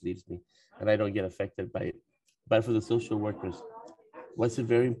and just leaves me, and I don't get affected by it. But for the social workers, what's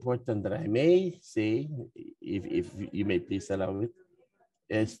very important that I may say, if you may please allow it,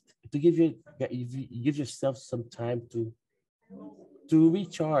 is to give yourself some time to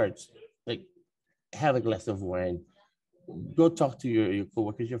recharge. Like, have a glass of wine, go talk to your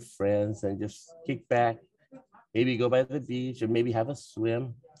coworkers, your friends, and just kick back. Maybe go by the beach, or maybe have a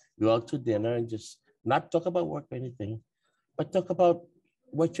swim, go out to dinner, and just not talk about work or anything, but talk about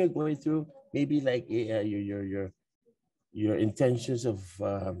what you're going through. Maybe like your intentions of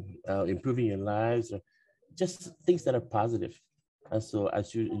improving your lives, or just things that are positive. And so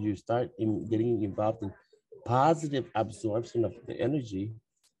as you start getting involved in positive absorption of the energy,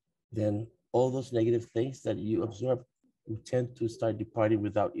 then all those negative things that you absorb, you tend to start departing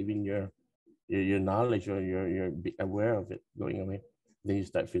without even your knowledge, or you're aware of it going away. Then you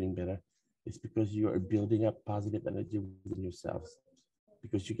start feeling better. It's because you are building up positive energy within yourselves.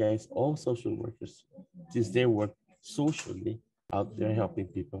 Because you guys, all social workers, since they work socially out there helping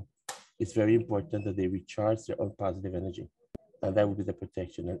people, it's very important that they recharge their own positive energy. And that will be the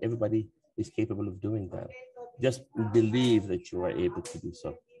protection. And everybody is capable of doing that. Just believe that you are able to do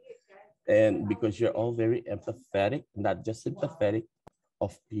so. And because you're all very empathetic, not just sympathetic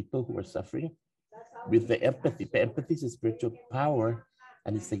of people who are suffering, with the empathy. The empathy is a spiritual power,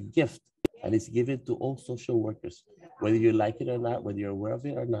 and it's a gift, and it's given to all social workers, whether you like it or not, whether you're aware of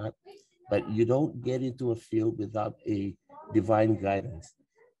it or not. But you don't get into a field without a divine guidance.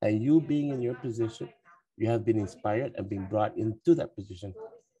 And you being in your position, you have been inspired and been brought into that position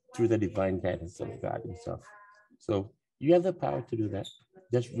through the divine guidance of God Himself. So you have the power to do that.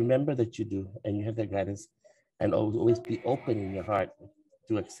 Just remember that you do, and you have that guidance, and always be open in your heart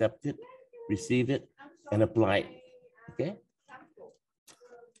to accept it, receive it, and apply it. Okay?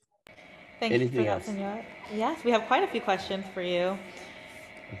 Thank you for that, Senor. Yes, we have quite a few questions for you.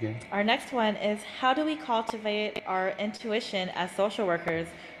 Okay. Our next one is, how do we cultivate our intuition as social workers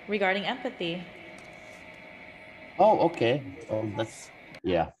regarding empathy? Oh, okay.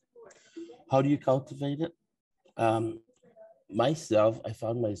 Yeah. How do you cultivate it? I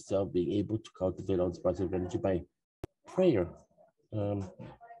found myself being able to cultivate all this positive energy by prayer.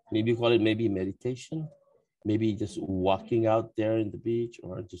 Maybe call it maybe meditation, maybe just walking out there in the beach,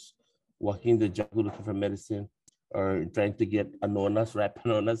 or just walking the jungle looking for medicine, or trying to get anonas, ripe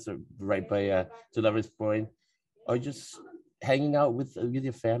anonas, right by to Lover's Point, or just hanging out with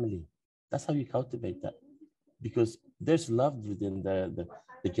your family. That's how you cultivate that, because there's love within the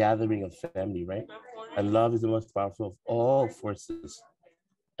gathering of family, right? And love is the most powerful of all forces.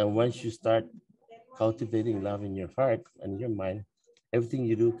 And once you start cultivating love in your heart and your mind, everything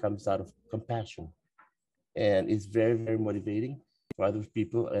you do comes out of compassion. And it's very, very motivating for other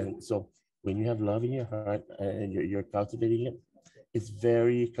people. And so when you have love in your heart and you're cultivating it, it's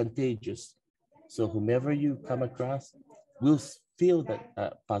very contagious. So whomever you come across will feel that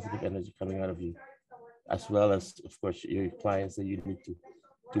positive energy coming out of you, as well as, of course, your clients that you need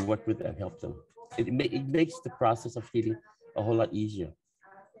to work with and help them. It makes the process of healing a whole lot easier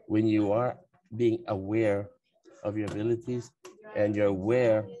when you are being aware of your abilities and you're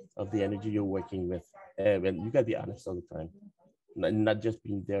aware of the energy you're working with. And you got to be honest all the time, not just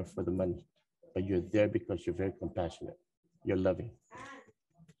being there for the money, but you're there because you're very compassionate. You're loving.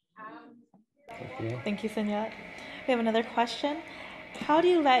 Okay. Thank you, Senor. We have another question. How do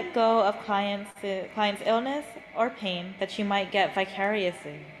you let go of clients' illness or pain that you might get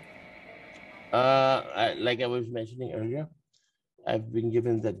vicariously? Like I was mentioning earlier, I've been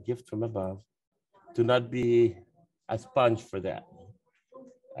given that gift from above to not be a sponge for that.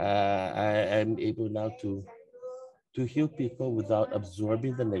 I am able now to heal people without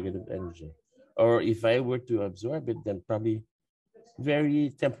absorbing the negative energy. Or if I were to absorb it, then probably very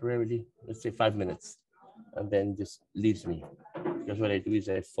temporarily, let's say 5 minutes, and then just leaves me. Because what I do is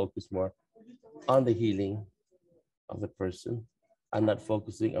I focus more on the healing of the person. I'm not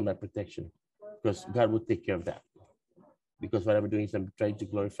focusing on my protection, because God will take care of that. Because what I'm doing is I'm trying to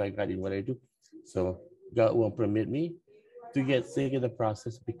glorify God in what I do. So God won't permit me to get sick in the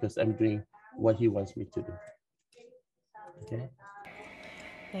process because I'm doing what He wants me to do. Okay.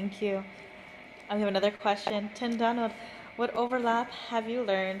 Thank you. We have another question. Donald, what overlap have you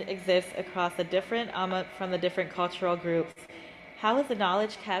learned exists across the different from the different cultural groups? How is the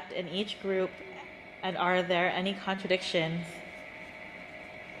knowledge kept in each group, and are there any contradictions?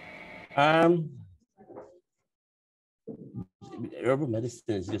 Herbal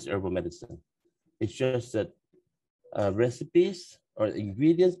medicine is just herbal medicine. It's just that recipes or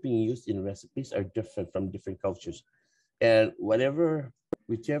ingredients being used in recipes are different from different cultures. And whichever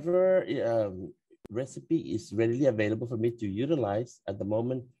recipe is readily available for me to utilize at the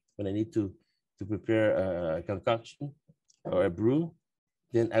moment when I need to prepare a concoction or a brew,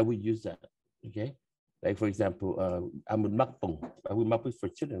 then I would use that. Okay. Like for example, amud makpong. Amud makpong is for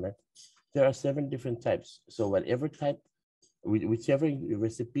children, right? There are 7 different types. So whatever type, whichever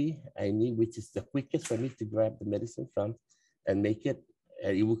recipe I need, which is the quickest for me to grab the medicine from and make it,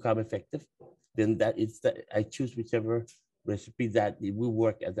 it will come effective. Then I choose whichever recipe that it will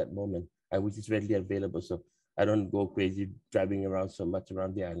work at that moment and which is readily available. So I don't go crazy driving around so much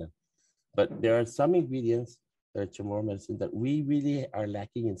around the island. But there are some ingredients that are Chamorro medicine that we really are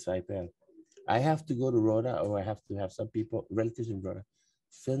lacking in Saipan. I have to go to Rota, or I have to have some people, relatives in Rota,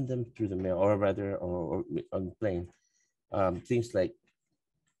 send them through the mail, or rather, or on plane. Things like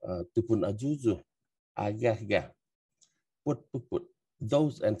tupun ajuzu, agahga, put.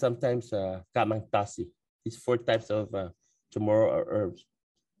 Those, and sometimes kamang tasi. These 4 types of Chamorro herbs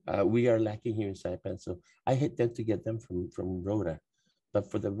we are lacking here in Saipan. So I tend to get them from Rota.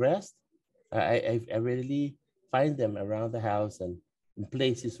 But for the rest, I readily find them around the house and in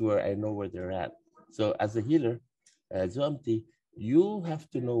places where I know where they're at. So as a healer, Yo'amte, you have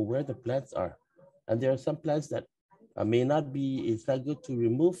to know where the plants are. And there are some plants that may not be, it's not good to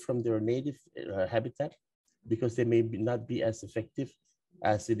remove from their native habitat because they may not be as effective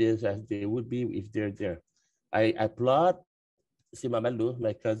as they would be if they're there. I applaud si Mamalu,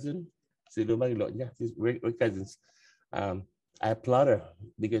 my cousin, si Lumang Lonya, we're cousins. I applaud her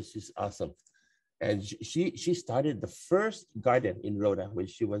because she's awesome. And she started the first garden in Rota when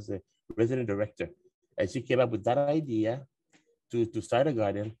she was a resident director. And she came up with that idea to start a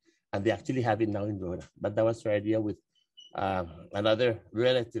garden, and they actually have it now in Rota. But that was her idea with another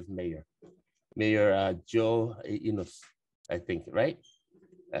relative mayor, Mayor Joe Inos, I think, right?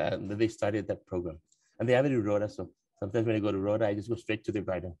 And they started that program. And they have it in Rota, so sometimes when I go to Rota, I just go straight to the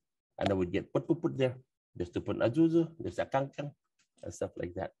garden, and I would get put there. There's tupun ajuzu, there's a kangkang, and stuff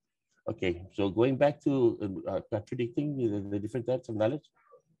like that. Okay, so going back to contradicting the different types of knowledge.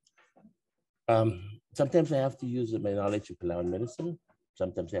 Sometimes I have to use my knowledge of Palawan medicine.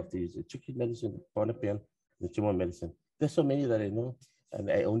 Sometimes I have to use the chicken medicine, Ponapian, the Chamorro medicine. There's so many that I know,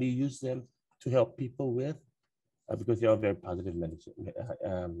 and I only use them to help people with because they are very positive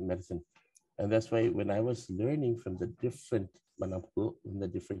medicine. And that's why when I was learning from the different manamku, from the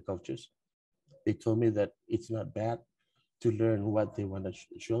different cultures, they told me that it's not bad to learn what they want to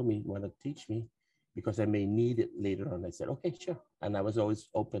show me, want to teach me, because I may need it later on. I said, okay, sure. And I was always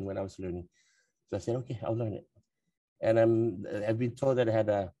open when I was learning. So I said, okay, I'll learn it. And I've been told that I had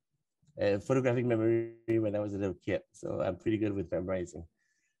a photographic memory when I was a little kid. So I'm pretty good with memorizing.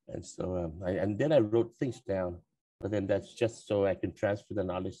 And so, and then I wrote things down, but then that's just so I can transfer the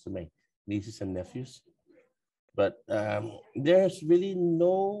knowledge to my nieces and nephews. But there's really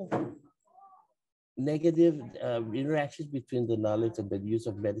no negative interactions between the knowledge and the use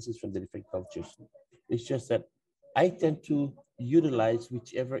of medicines from the different cultures. It's just that I tend to utilize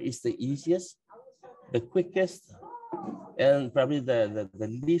whichever is the easiest, the quickest, and probably the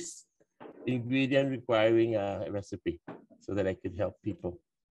least ingredient requiring a recipe so that I could help people.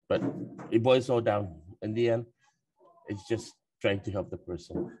 But it boils all down. In the end, it's just trying to help the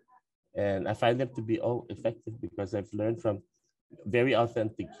person. And I find them to be all effective because I've learned from very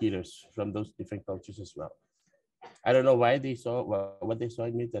authentic healers from those different cultures as well. I don't know why they saw what they saw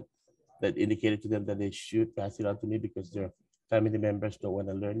in me that indicated to them that they should pass it on to me because their family members don't want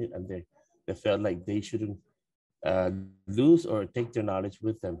to learn it and they felt like they shouldn't lose or take their knowledge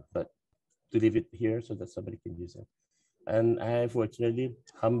with them, but to leave it here so that somebody can use it. And I fortunately,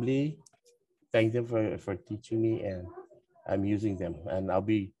 humbly thank them for teaching me, and I'm using them, and I'll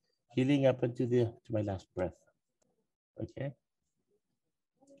be healing up until to my last breath. Okay.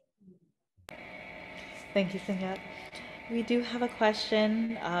 Thank you, Singat. We do have a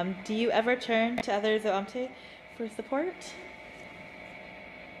question. Do you ever turn to others Yo'amte for support?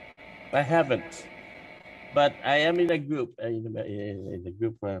 I haven't, but I am in a group. In a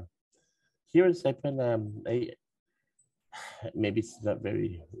group here in Saipan. Maybe it's not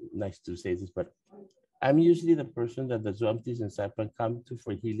very nice to say this, but I'm usually the person that the Zoamtis in Saipan come to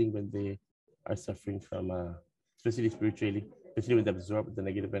for healing when they are suffering from, especially spiritually, especially when they absorb the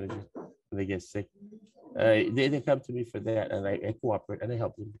negative energy, when they get sick. They come to me for that, and I cooperate and I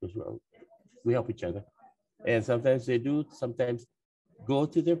help them because we help each other. And sometimes they do, sometimes go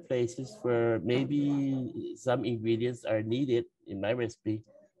to their places where maybe some ingredients are needed in my recipe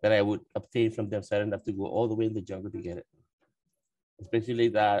that I would obtain from them, so I don't have to go all the way in the jungle to get it. Especially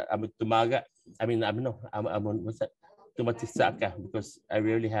I'm tumaga. I'm on what's that? Tumatisaka, because I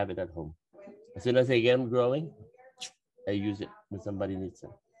rarely have it at home. As soon as I get them growing, I use it when somebody needs it.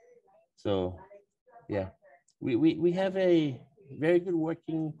 So yeah, we have a very good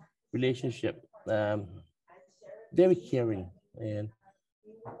working relationship. Very caring, and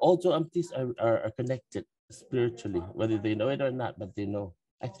also aunties are connected spiritually, whether they know it or not, but they know.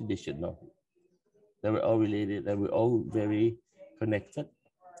 Actually, they should know that we're all related, that we're all very connected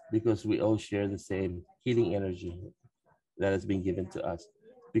because we all share the same healing energy that has been given to us.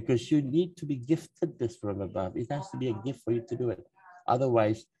 Because you need to be gifted this from above. It has to be a gift for you to do it.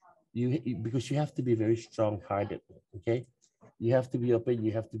 Otherwise, because you have to be very strong-hearted. Okay, you have to be open.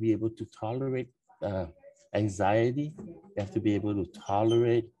 You have to be able to tolerate anxiety. You have to be able to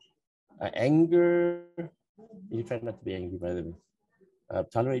tolerate anger. You try not to be angry, by the way.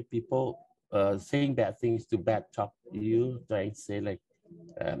 Tolerate people saying bad things to bad talk you, trying to say like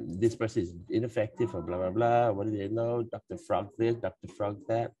this person is ineffective or blah blah blah. What do they know? Dr. Frog this, Dr. Frog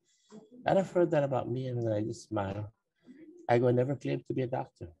that. And I've heard that about me, and then I just smile. I go, never claim to be a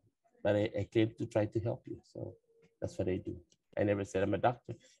doctor, but I claim to try to help you. So that's what I do. I never said I'm a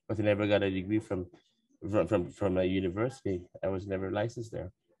doctor because I never got a degree from a university. I was never licensed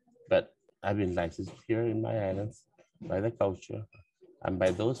there, but I've been licensed here in my islands by the culture and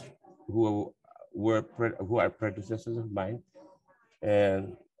by those who are predecessors of mine.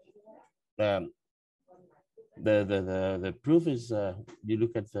 And the proof is you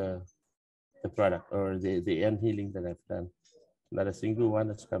look at the product or the end healing that I've done. Not a single one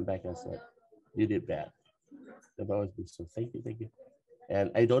that's come back and said, you did bad. They've always been so thank you.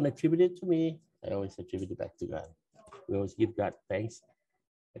 And I don't attribute it to me. I always attribute it back to God. We always give God thanks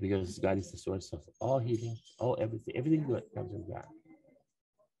because God is the source of all healing, all everything. Everything good comes from God.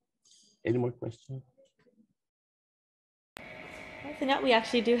 Any more questions? So now we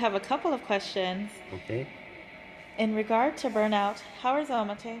actually do have a couple of questions. Okay. In regard to burnout, how is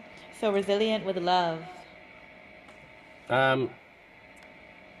Yo'amte so resilient with love?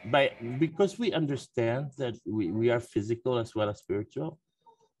 Because we understand that we are physical as well as spiritual,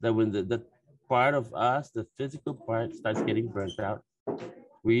 that when the part of us, the physical part, starts getting burnt out,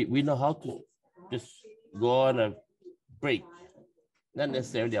 we know how to just go on a break, not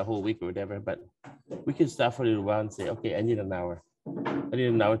necessarily a whole week or whatever, but we can stop for a little while and say, okay, I need an hour. I need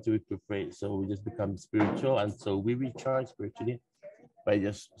an hour to recuperate. So we just become spiritual, and so we recharge spiritually. by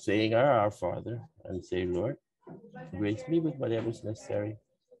just saying our Father and say, Lord, grace me with whatever is necessary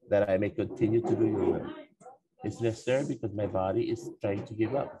that I may continue to do your will. It's necessary because my body is trying to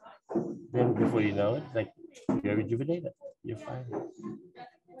give up. Then before you know it, like you're rejuvenated, you're fine.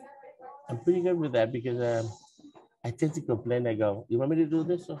 I'm pretty good with that because I tend to complain. I go, you want me to do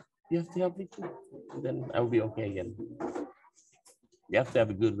this? So you have to help me too. And then I'll be okay again. You have to have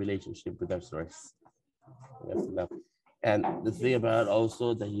a good relationship with our source. You have to love. And the thing about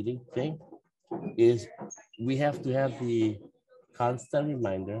also the healing thing is we have to have the constant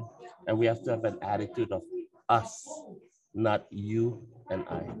reminder and we have to have an attitude of us, not you and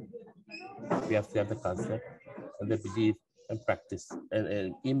I. We have to have the concept and the belief and practice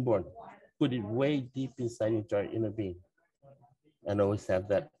and inborn, put it way deep inside into our inner being and always have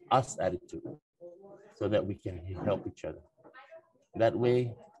that us attitude so that we can help each other. That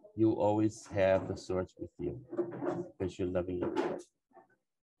way, you always have the source with you because you're loving it,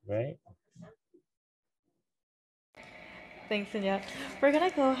 right? Thanks, Sunya. We're going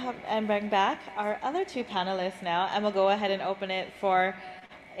to go and bring back our other two panelists now, and we'll go ahead and open it for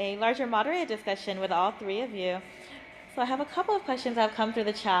a larger moderated discussion with all three of you. So I have a couple of questions that have come through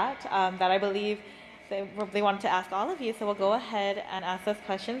the chat that I believe they wanted to ask all of you. So we'll go ahead and ask those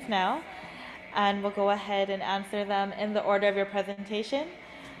questions now, and we'll go ahead and answer them in the order of your presentation.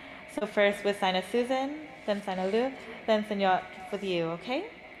 So first with Sina Susan, then Sina Lu, then Sunya with you, okay?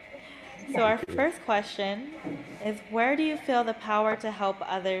 So our first question is, where do you feel the power to help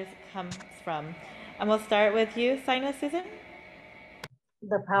others comes from? And we'll start with you, Sina Susan.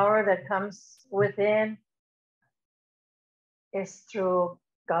 The power that comes within is through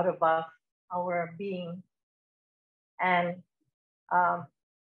God above, our being, and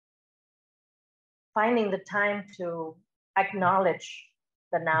finding the time to acknowledge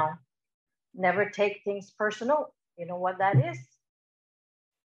the now. Never take things personal. You know what that is?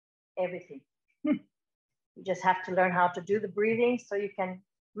 Everything. You just have to learn how to do the breathing so you can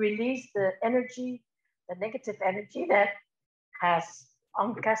release the energy, the negative energy that has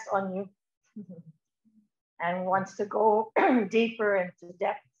cast on you and wants to go deeper into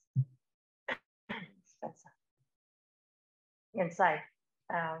depth inside.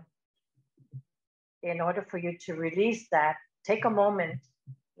 In order for you to release that, take a moment,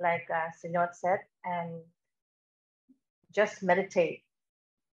 like Senor said, and just meditate.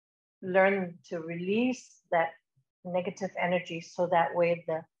 Learn to release that negative energy so that way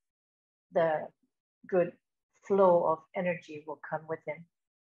the good flow of energy will come within.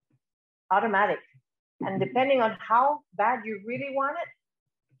 Automatic. And depending on how bad you really want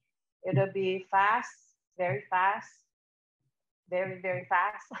it, it'll be fast, very, very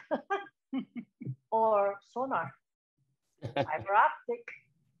fast, or sonar, fiber optic.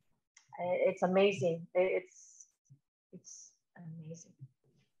 It's amazing. It's amazing.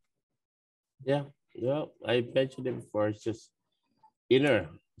 Yeah, I mentioned it before. It's just inner.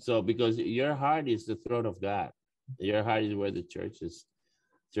 So because your heart is the throne of God, your heart is where the church is.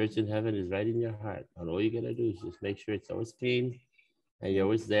 Church in heaven is right in your heart. And all you're gonna do is just make sure it's always clean, and you're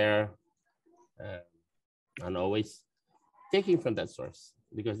always there, and always taking from that source,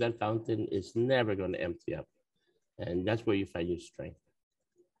 because that fountain is never gonna empty up, and that's where you find your strength.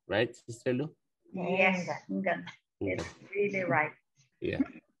 Right, Sister Lu? Yes, it's really right. Yeah.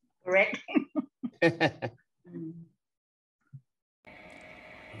 Correct.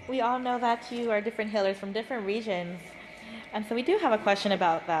 We all know that you are different healers from different regions. And so we do have a question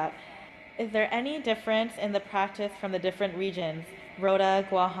about that. Is there any difference in the practice from the different regions, Rota,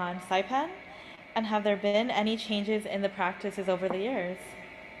 Guam, Saipan? And have there been any changes in the practices over the years?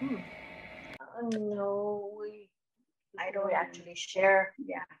 No, I don't actually share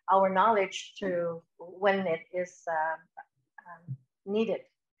our knowledge to when it is needed.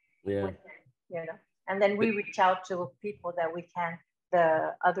 Yeah. You know, and then we reach out to people that we can,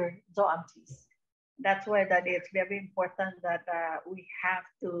 the other Zo'amtes. That's why that it's very important that we have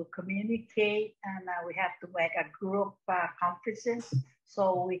to communicate and we have to make a group conferences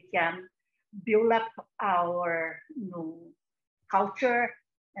so we can build up our culture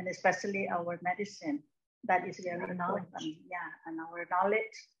and especially our medicine. That is very important. Yeah, and our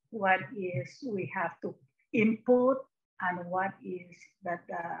knowledge, what is we have to input and what is that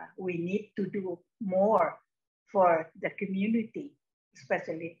we need to do more for the community,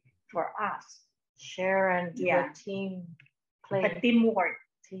 especially for us. Share and do a team play. A teamwork.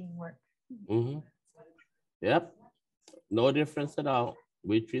 Mm-hmm. Yep. No difference at all.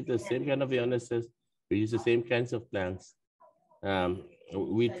 We treat the same kind of illnesses. We use the same kinds of plants.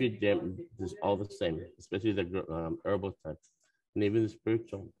 We treat them all the same, especially the herbal types and even the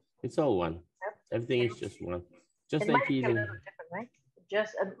spiritual. It's all one. Everything is just one. Just like healing. Different, right?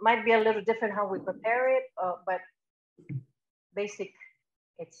 just might be a little different how we prepare it, but basic,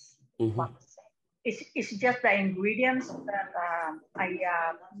 it's about the same. It's just the ingredients that I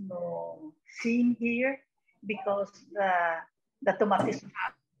seen here, because the tomatis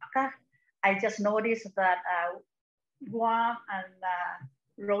paca, I just noticed that Guam and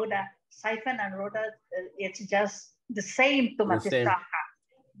Rota, Saipan and Rota, it's just the same tomatis paca.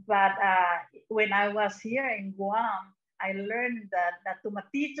 But when I was here in Guam, I learned that the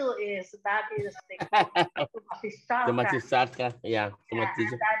tomatito is the tomatis paca. Yeah,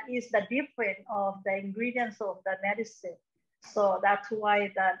 tomatito. that is the difference of the ingredients of the medicine. So that's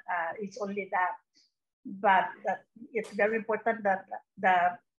why that it's only that. But it's very important that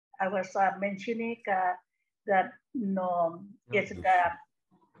I was mentioning that it's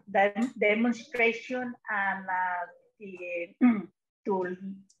the demonstration and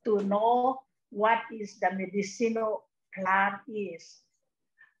to know what is the medicinal plant is.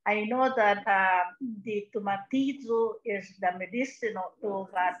 I know that the tomatillo is the medicinal too,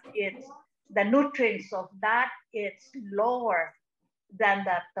 but it's the nutrients of that, it's lower than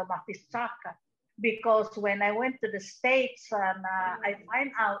the tomatis paca. Because when I went to the States and I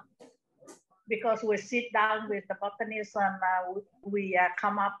find out, because we sit down with the botanists and we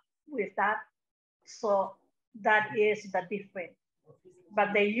come up with that. So that is the difference.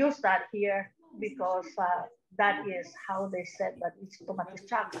 But they use that here because that is how they said that it's tomatis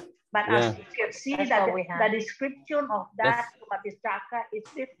paca. But as you can see, that the description of that tomatis paca is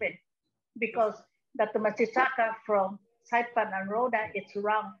different, because the tomatis paca from Saipan and Rota, it's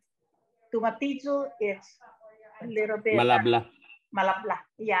round. Tomatillo, it's a little bit malabla. Malabla,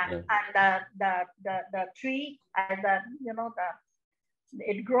 yeah. And the tree and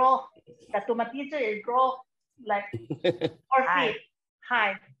it grow, the tomatillo, it grow like 4 feet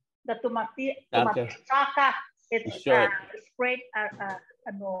high. The tomatis paca, it's spread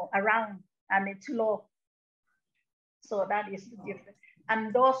around and it's low. So that is the difference.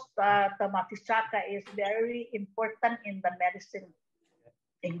 And those tomatis paca is very important in the medicine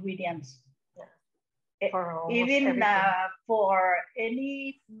ingredients. Even for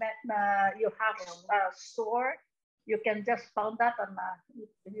any you have a sore, you can just pound that and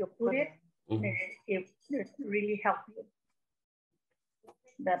you put it. It really helps you.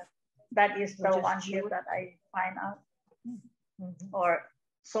 That is the one here that I find out. Or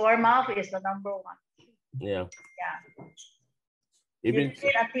sore mouth is the number one. Yeah. Yeah. Even you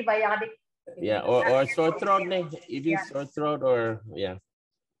need antibiotic. Yeah, or sore throat, even sore throat or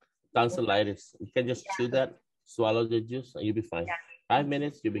tonsillitis. You can just chew that, swallow the juice, and you'll be fine. 5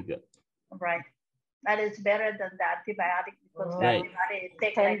 minutes, you'll be good. Right. That is better than the antibiotic, because the antibiotic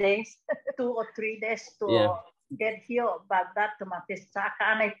takes 10 days, 2 or 3 days to get healed. But that tomatis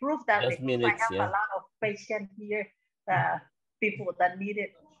paca, and I prove that Just because minutes, I have a lot of patients here, people that need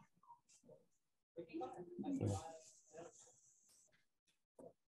it.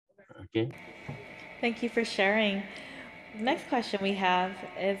 Okay. Thank you for sharing. Next question we have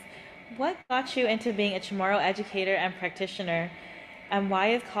is, what got you into being a Chamorro educator and practitioner? And why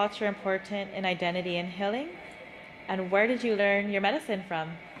is culture important in identity and healing? And where did you learn your medicine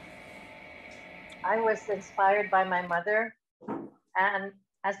from? I was inspired by my mother. And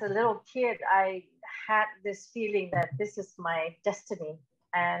as a little kid, I had this feeling that this is my destiny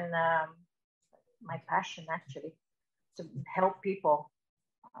and my passion, actually, to help people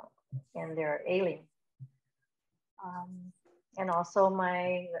in their ailing. And also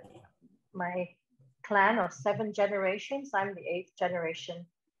my clan of 7 generations. I'm the 8th generation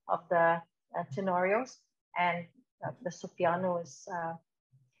of the Tenorios, and the Supiano is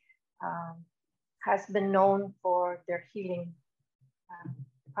has been known for their healing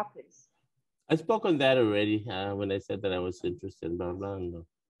properties. I spoke on that already when I said that I was interested in blah, blah,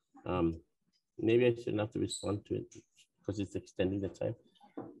 blah. Maybe I shouldn't have to respond to it because it's extending the time.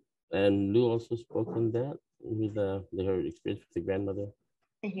 And Lou also spoke on that with her experience with the grandmother.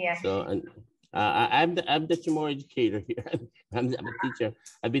 Yes. So, and I'm the Chamorro educator here. I'm a teacher.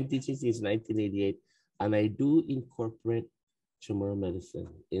 I've been teaching since 1988, and I do incorporate Chamorro medicine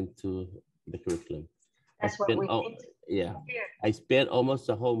into the curriculum. That's what we did. Yeah, I spent almost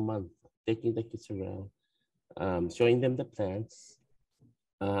a whole month taking the kids around, showing them the plants,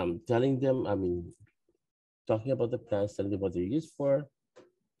 telling them, talking about the plants, telling them what they're used for.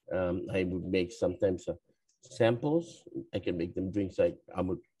 I would make sometimes samples. I can make them drinks like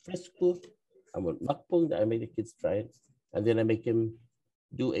amut fresco, amut makpong, that I make the kids try it. And then I make them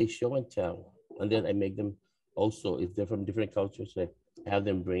do a show and tell. And then I make them also, if they're from different cultures, I have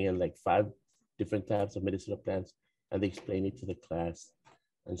them bring in like 5 different types of medicinal plants, and they explain it to the class.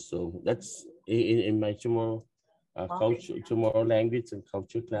 And so that's in my Chamorro culture, tomorrow language and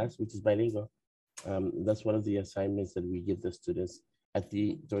culture class, which is bilingual. That's one of the assignments that we give the students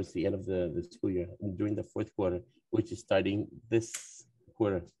towards the end of the school year, during the fourth quarter, which is starting this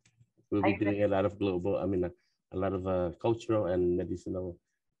quarter. We'll be doing a lot of a lot of cultural and medicinal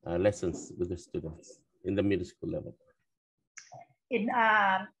lessons with the students in the middle school level.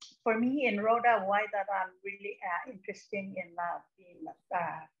 For me in Rhoda, why that I'm really interested in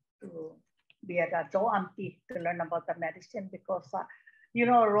to be at Yo'amte to learn about the medicine, because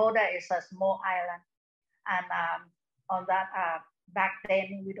Rhoda is a small island, and on that back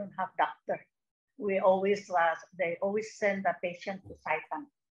then we don't have doctor. We always they always send the patient to Saipan.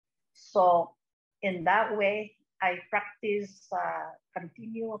 So in that way, I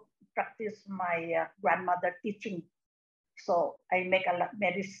continue practice my grandmother teaching. So I make a lot of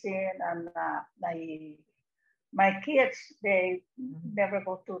medicine, and my kids, they never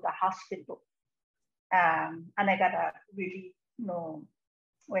go to the hospital. And I gotta really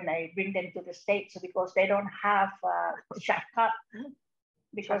when I bring them to the States, because they don't have shortcut,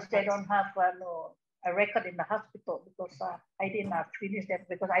 because they don't have a record in the hospital, because I didn't finish them,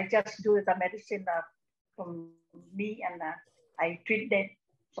 because I just do the medicine from me, and I treat them.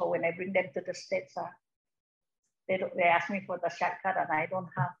 So when I bring them to the States, they ask me for the shortcut, and I don't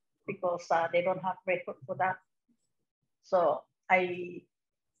have, because they don't have record for that. So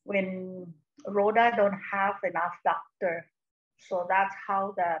when Rhoda don't have enough doctor, so that's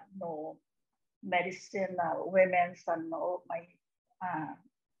how the medicine women's and all my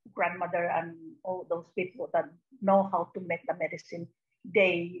grandmother and all those people that know how to make the medicine,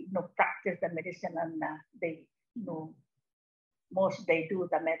 they practice the medicine, and they most they do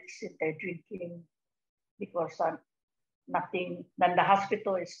the medicine, they're drinking, because nothing, then the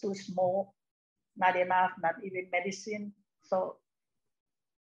hospital is too small, not enough, not even medicine. So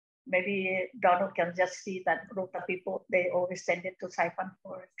maybe Donald can just see that Rota people, they always send it to Saipan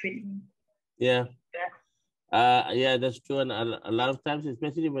for treatment. Yeah. Yeah, that's true. And a lot of times,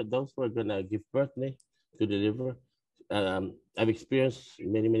 especially with those who are gonna give birth to deliver, I've experienced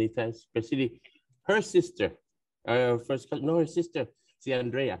many times, especially her sister, her sister, see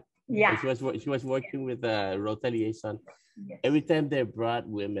Andrea. Yeah. She was working with Rota liaison. Yes. Every time they brought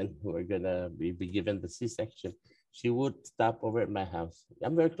women who are gonna be given the C-section, she would stop over at my house.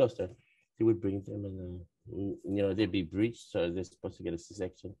 I'm very close to her. She would bring them, and they'd be breached, so they're supposed to get a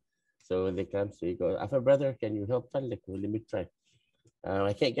C-section. So when they come, she goes, "I have a brother. Can you help? Let me try.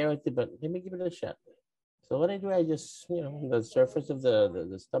 I can't guarantee, but let me give it a shot." So what I do, I just, the surface of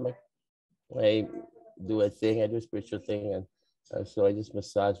the stomach, I do a thing. I do a spiritual thing, and so I just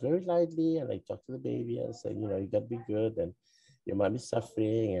massage very lightly, and I talk to the baby and say, you gotta be good, and your mom is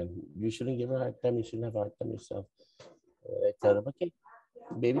suffering, and you shouldn't give her a hard time. You shouldn't have a hard time yourself. And I tell them, okay,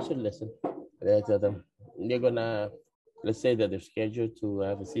 baby should listen. And I tell them, you're gonna, let's say that they're scheduled to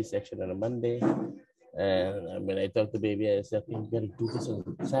have a C-section on a Monday. And when I talk to baby, I say, okay, you gotta do this on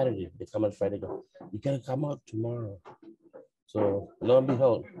Saturday. They come on Friday, go, you gotta come out tomorrow. So lo and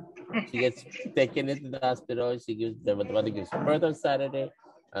behold, she gets taken into the hospital. She gives the mother gives birth on Saturday,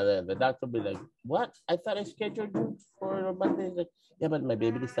 and then the doctor will be like, "What? I thought I scheduled you for Monday." Like, yeah, but my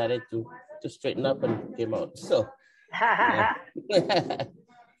baby decided to straighten up and came out. So,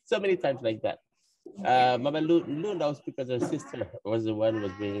 so many times like that. Mama Lou knows, because her sister was the one who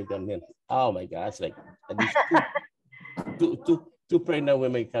was bringing them in. Oh my gosh, like at least two pregnant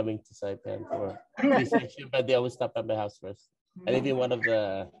women coming to Saipan for C-section, but they always stop at my house first. And even one of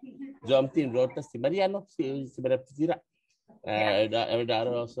the Yo'amte in Rota, si Mariano, si Marapitira. Her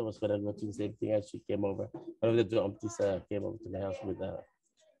daughter also was going to go to the same thing as she came over. One of the Yo'amtes came over to my house with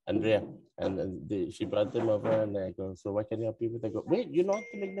Andrea, and she brought them over, and I go, so what can I help you with? I go, wait, you know how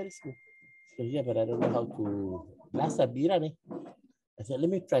to make medicine? She goes, yeah, but I don't know how to. Lasa bira ne. I said, let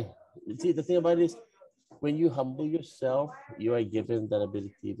me try. See, the thing about it is, when you humble yourself, you are given that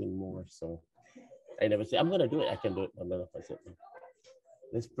ability even more. So I never say, I'm going to do it. I can do it. I said,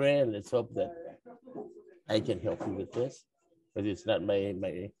 let's pray and let's hope that I can help you with this. But it's not my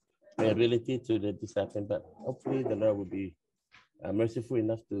ability to let this happen. But hopefully the Lord will be merciful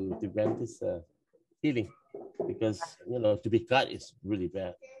enough to grant this healing. Because, to be cut is really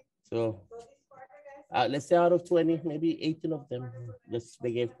bad. So let's say out of 20, maybe 18 of them,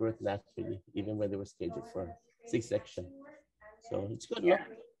 they gave birth naturally, even when they were scheduled for C-section. So it's good, no?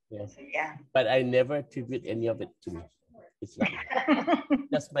 Yeah. But I never attribute any of it to me. It's not.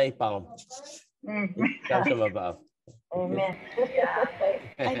 That's my palm. It comes from above. Amen.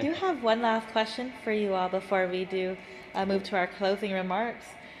 I do have one last question for you all before we do move to our closing remarks.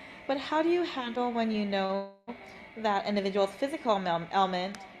 But how do you handle when you know that individual's physical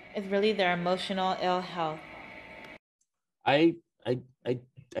ailment is really their emotional ill health? I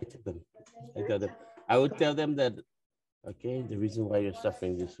tell them. I would tell them that, okay, the reason why you're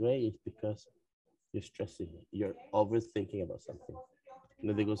suffering this way is because you're stressing. You're overthinking about something. And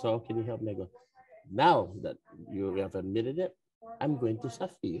then they go, so how can you help me? I go, now that you have admitted it, I'm going to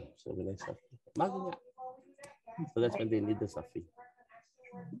suffer you. So when I suffer, so that's when they need the suffering.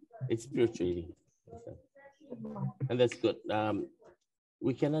 It's spiritually. And that's good.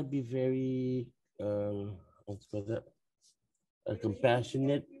 We cannot be very, what's called that?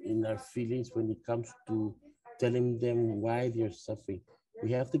 Compassionate in our feelings when it comes to telling them why they're suffering.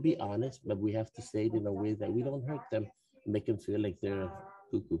 We have to be honest, but we have to say it in a way that we don't hurt them, make them feel like they're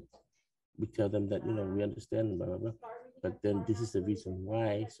cuckoo. We tell them that, you know, we understand, blah, blah, blah, but then this is the reason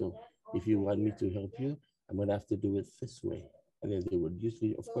why. So if you want me to help you, I'm gonna have to do it this way. And then they would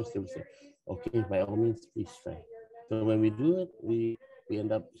usually, of course, they would say, okay, by all means, please try. So when we do it, we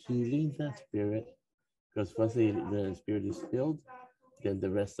end up healing the spirit, because once the spirit is healed, then the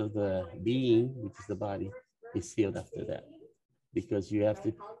rest of the being, which is the body, is healed after that. Because you have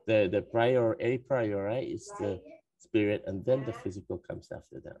to, the priori is the spirit, and then the physical comes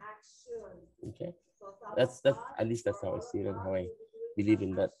after that. Okay, that's at least that's how I see it and how I believe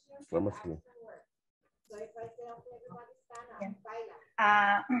in that form of healing.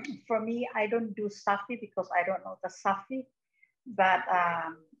 For me, I don't do Safi because I don't know the Safi, but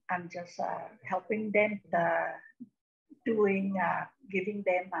I'm just helping them, giving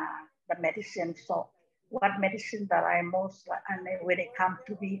them the medicine. So what medicine that I most, and when it comes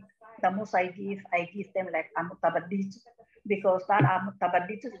to me, the most I give them like amutabadito, because that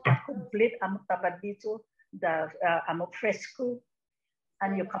amutabadito is the complete amutabadito, the amufresco,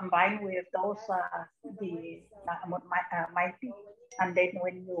 and you combine with those the mighty, and then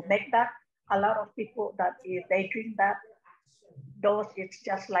when you make that, a lot of people that if they drink that, those it's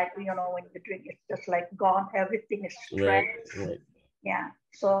just like, you know, when you drink, it's just like gone, everything is stressed. Right. Yeah.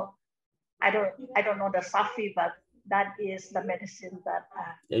 So I don't know the Safi, but that is the medicine that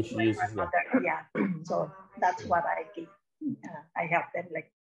she uses that. Yeah. So that's what I give. I help them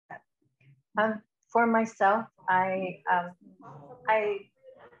like that. For myself, I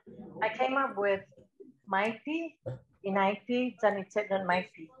came up with Mighty, Inaiti, Zanitedon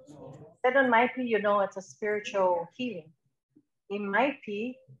Mighty. Tedon Mighty, you know, it's a spiritual healing. In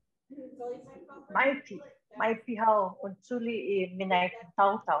Mighty how unsuli minaiti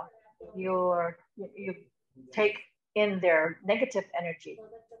tau tau. You take in their negative energy.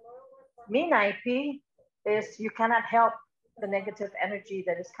 Minaiti is you cannot help the negative energy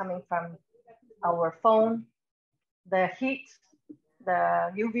that is coming from our phone, the heat,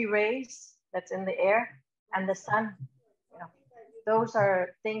 the UV rays that's in the air, and the sun. You know, those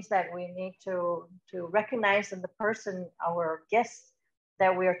are things that we need to recognize in the person, our guests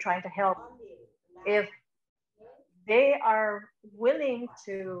that we are trying to help. If they are willing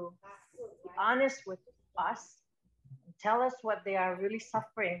to be honest with us and tell us what they are really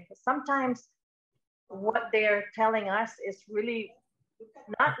suffering, sometimes what they're telling us is really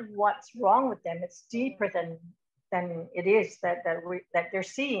not what's wrong with them. It's deeper than it is that they're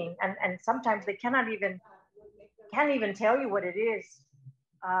seeing, and sometimes they can't even tell you what it is.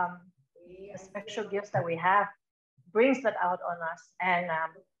 The special gifts that we have brings that out on us, and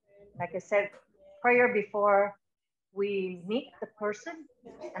like I said, prayer before we meet the person,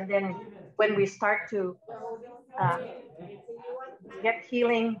 and then when we start to get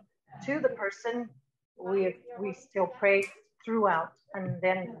healing to the person, we still pray throughout, and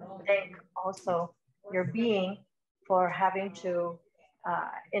then thank also your being for having to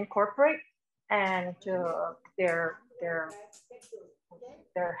incorporate and to their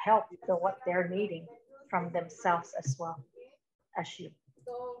help, to what they're needing from themselves as well as you.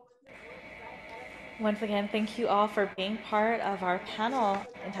 Once again, thank you all for being part of our panel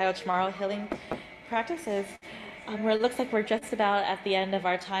entitled CHamoru Healing Practices. Where it looks like we're just about at the end of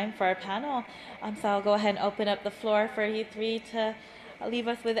our time for our panel. So I'll go ahead and open up the floor for you three to leave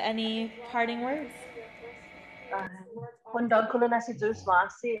us with any parting words. Kundang kuluna si Zeus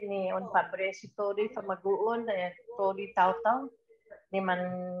Masi ni on pabre si Tori Famaguon Tori Tautau ni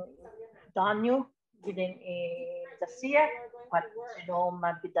man Danyo gidin Zasia pat sino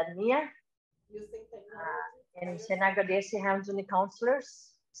mabidania and Senagadesi Hamzu ni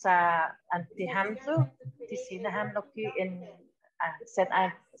counselors sa anti-Hamzu ti sinaham loki in sen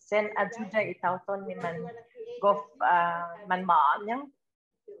ajuda itauton ni man gof man maanyang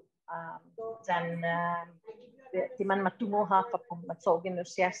dan ti man matunguha kapag matsogin no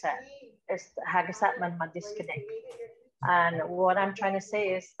siya sa hagasat man ma-disconnect. And what I'm trying to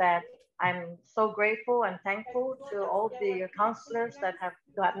say is that I'm so grateful and thankful to all the counselors that have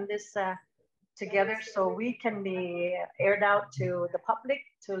gotten this together so we can be aired out to the public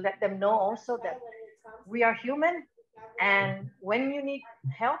to let them know also that we are human, and when you need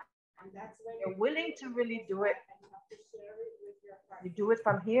help, you're willing to really do it. You do it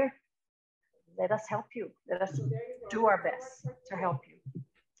from here. Let us help you. Let us do our best to help you.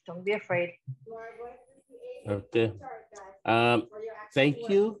 Don't be afraid. Okay. Thank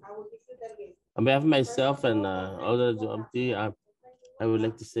you. On behalf of myself and Donald Yo'amte, I would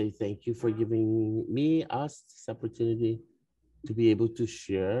like to say thank you for giving us this opportunity to be able to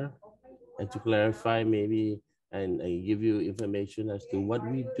share and to clarify maybe and give you information as to what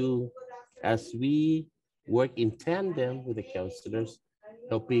we do as we work in tandem with the counselors,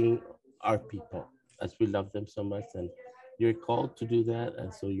 helping our people as we love them so much. And you're called to do that.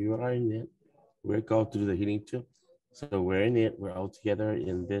 And so you are in it. We're called to do the healing too. So we're in it. We're all together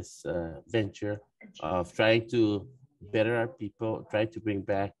in this venture of trying to better our people, trying to bring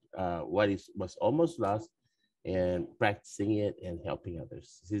back what was almost lost, and practicing it and helping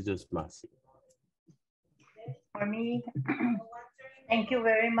others. This is just Masi. For me, thank you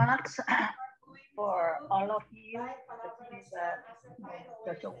very much for all of you,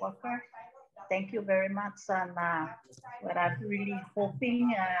 the social workers. Thank you very much. And what I'm really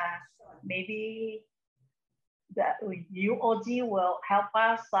hoping maybe that UOG will help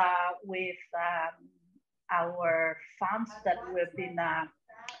us with our funds that have been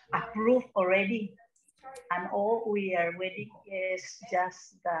approved already. And all we are waiting is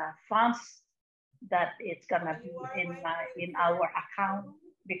just the funds that it's gonna be in our account,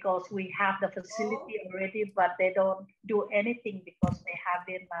 because we have the facility already, but they don't do anything because they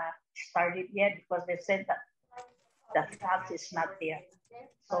haven't started yet, because they said that the funds is not there.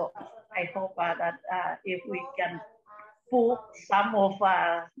 So I hope that if we can pull some of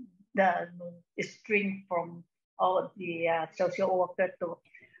the string from all the social workers to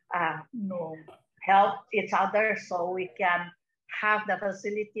help each other, so we can have the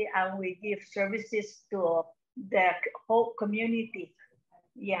facility and we give services to the whole community.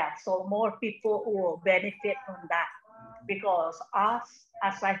 Yeah, so more people will benefit from that, because us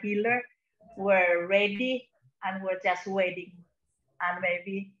as a healer, we're ready and we're just waiting. And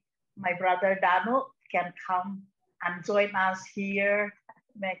maybe my brother Donald can come and join us here.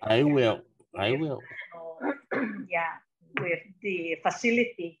 I will. Yeah, with the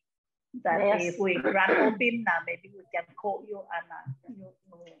facility that if we grand open, maybe we can call you and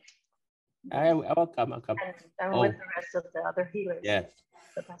I will come. And with the rest of the other healers. Yes.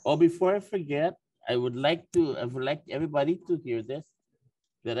 Oh, before I forget, I would like everybody to hear this,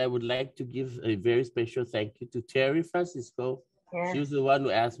 that I would like to give a very special thank you to Terry Francisco. She was the one who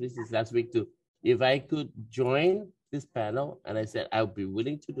asked me this last week if I could join this panel, and I said I'll be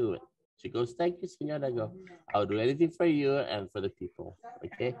willing to do it. She goes, "Thank you, Senor." I go, "I'll do anything for you and for the people."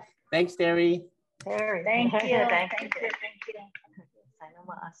 Okay. Thanks, Terry. Terry, thank you. Thank you.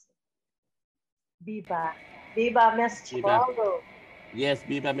 Viva. Viva, Miss CHamoru. Yes,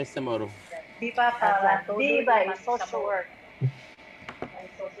 Viva, Miss CHamoru. Viva para todo. Viva is social work.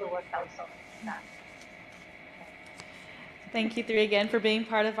 Social work also. Thank you three again for being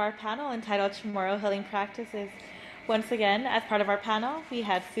part of our panel entitled CHamoru Healing Practices. Once again, as part of our panel, we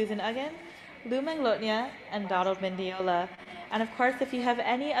had Susan Aguon, Manglona, and Donald Mendiola. And of course, if you have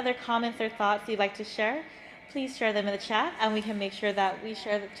any other comments or thoughts you'd like to share, please share them in the chat and we can make sure that we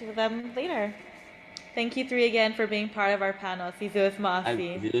share them later. Thank you three again for being part of our panel. Sizus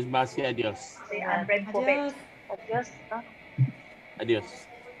Masi. Sizus Masi, adios. Adios. Adios.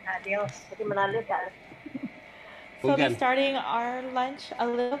 Adios. So we'll be starting our lunch a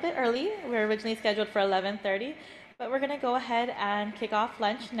little bit early. We're originally scheduled for 11:30, but we're going to go ahead and kick off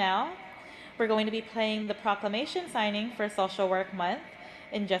lunch now. We're going to be playing the proclamation signing for Social Work Month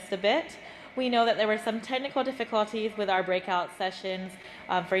in just a bit. We know that there were some technical difficulties with our breakout sessions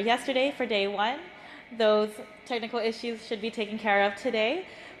for yesterday, for day one. Those technical issues should be taken care of today,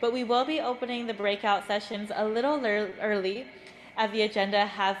 but we will be opening the breakout sessions a little early, as the agenda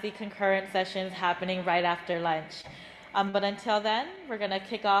has the concurrent sessions happening right after lunch. But until then, we're going to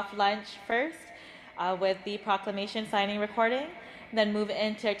kick off lunch first with the proclamation signing recording, then move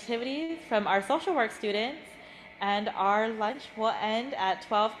into activities from our social work students, and our lunch will end at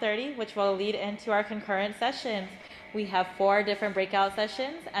 12:30, which will lead into our concurrent sessions. We have 4 different breakout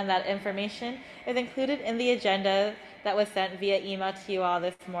sessions, and that information is included in the agenda that was sent via email to you all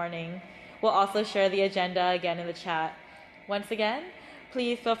this morning. We'll also share the agenda again in the chat. Once again,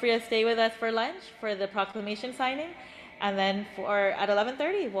 please feel free to stay with us for lunch for the proclamation signing, and then at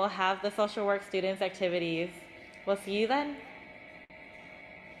 11:30, we'll have the social work students activities. We'll see you then.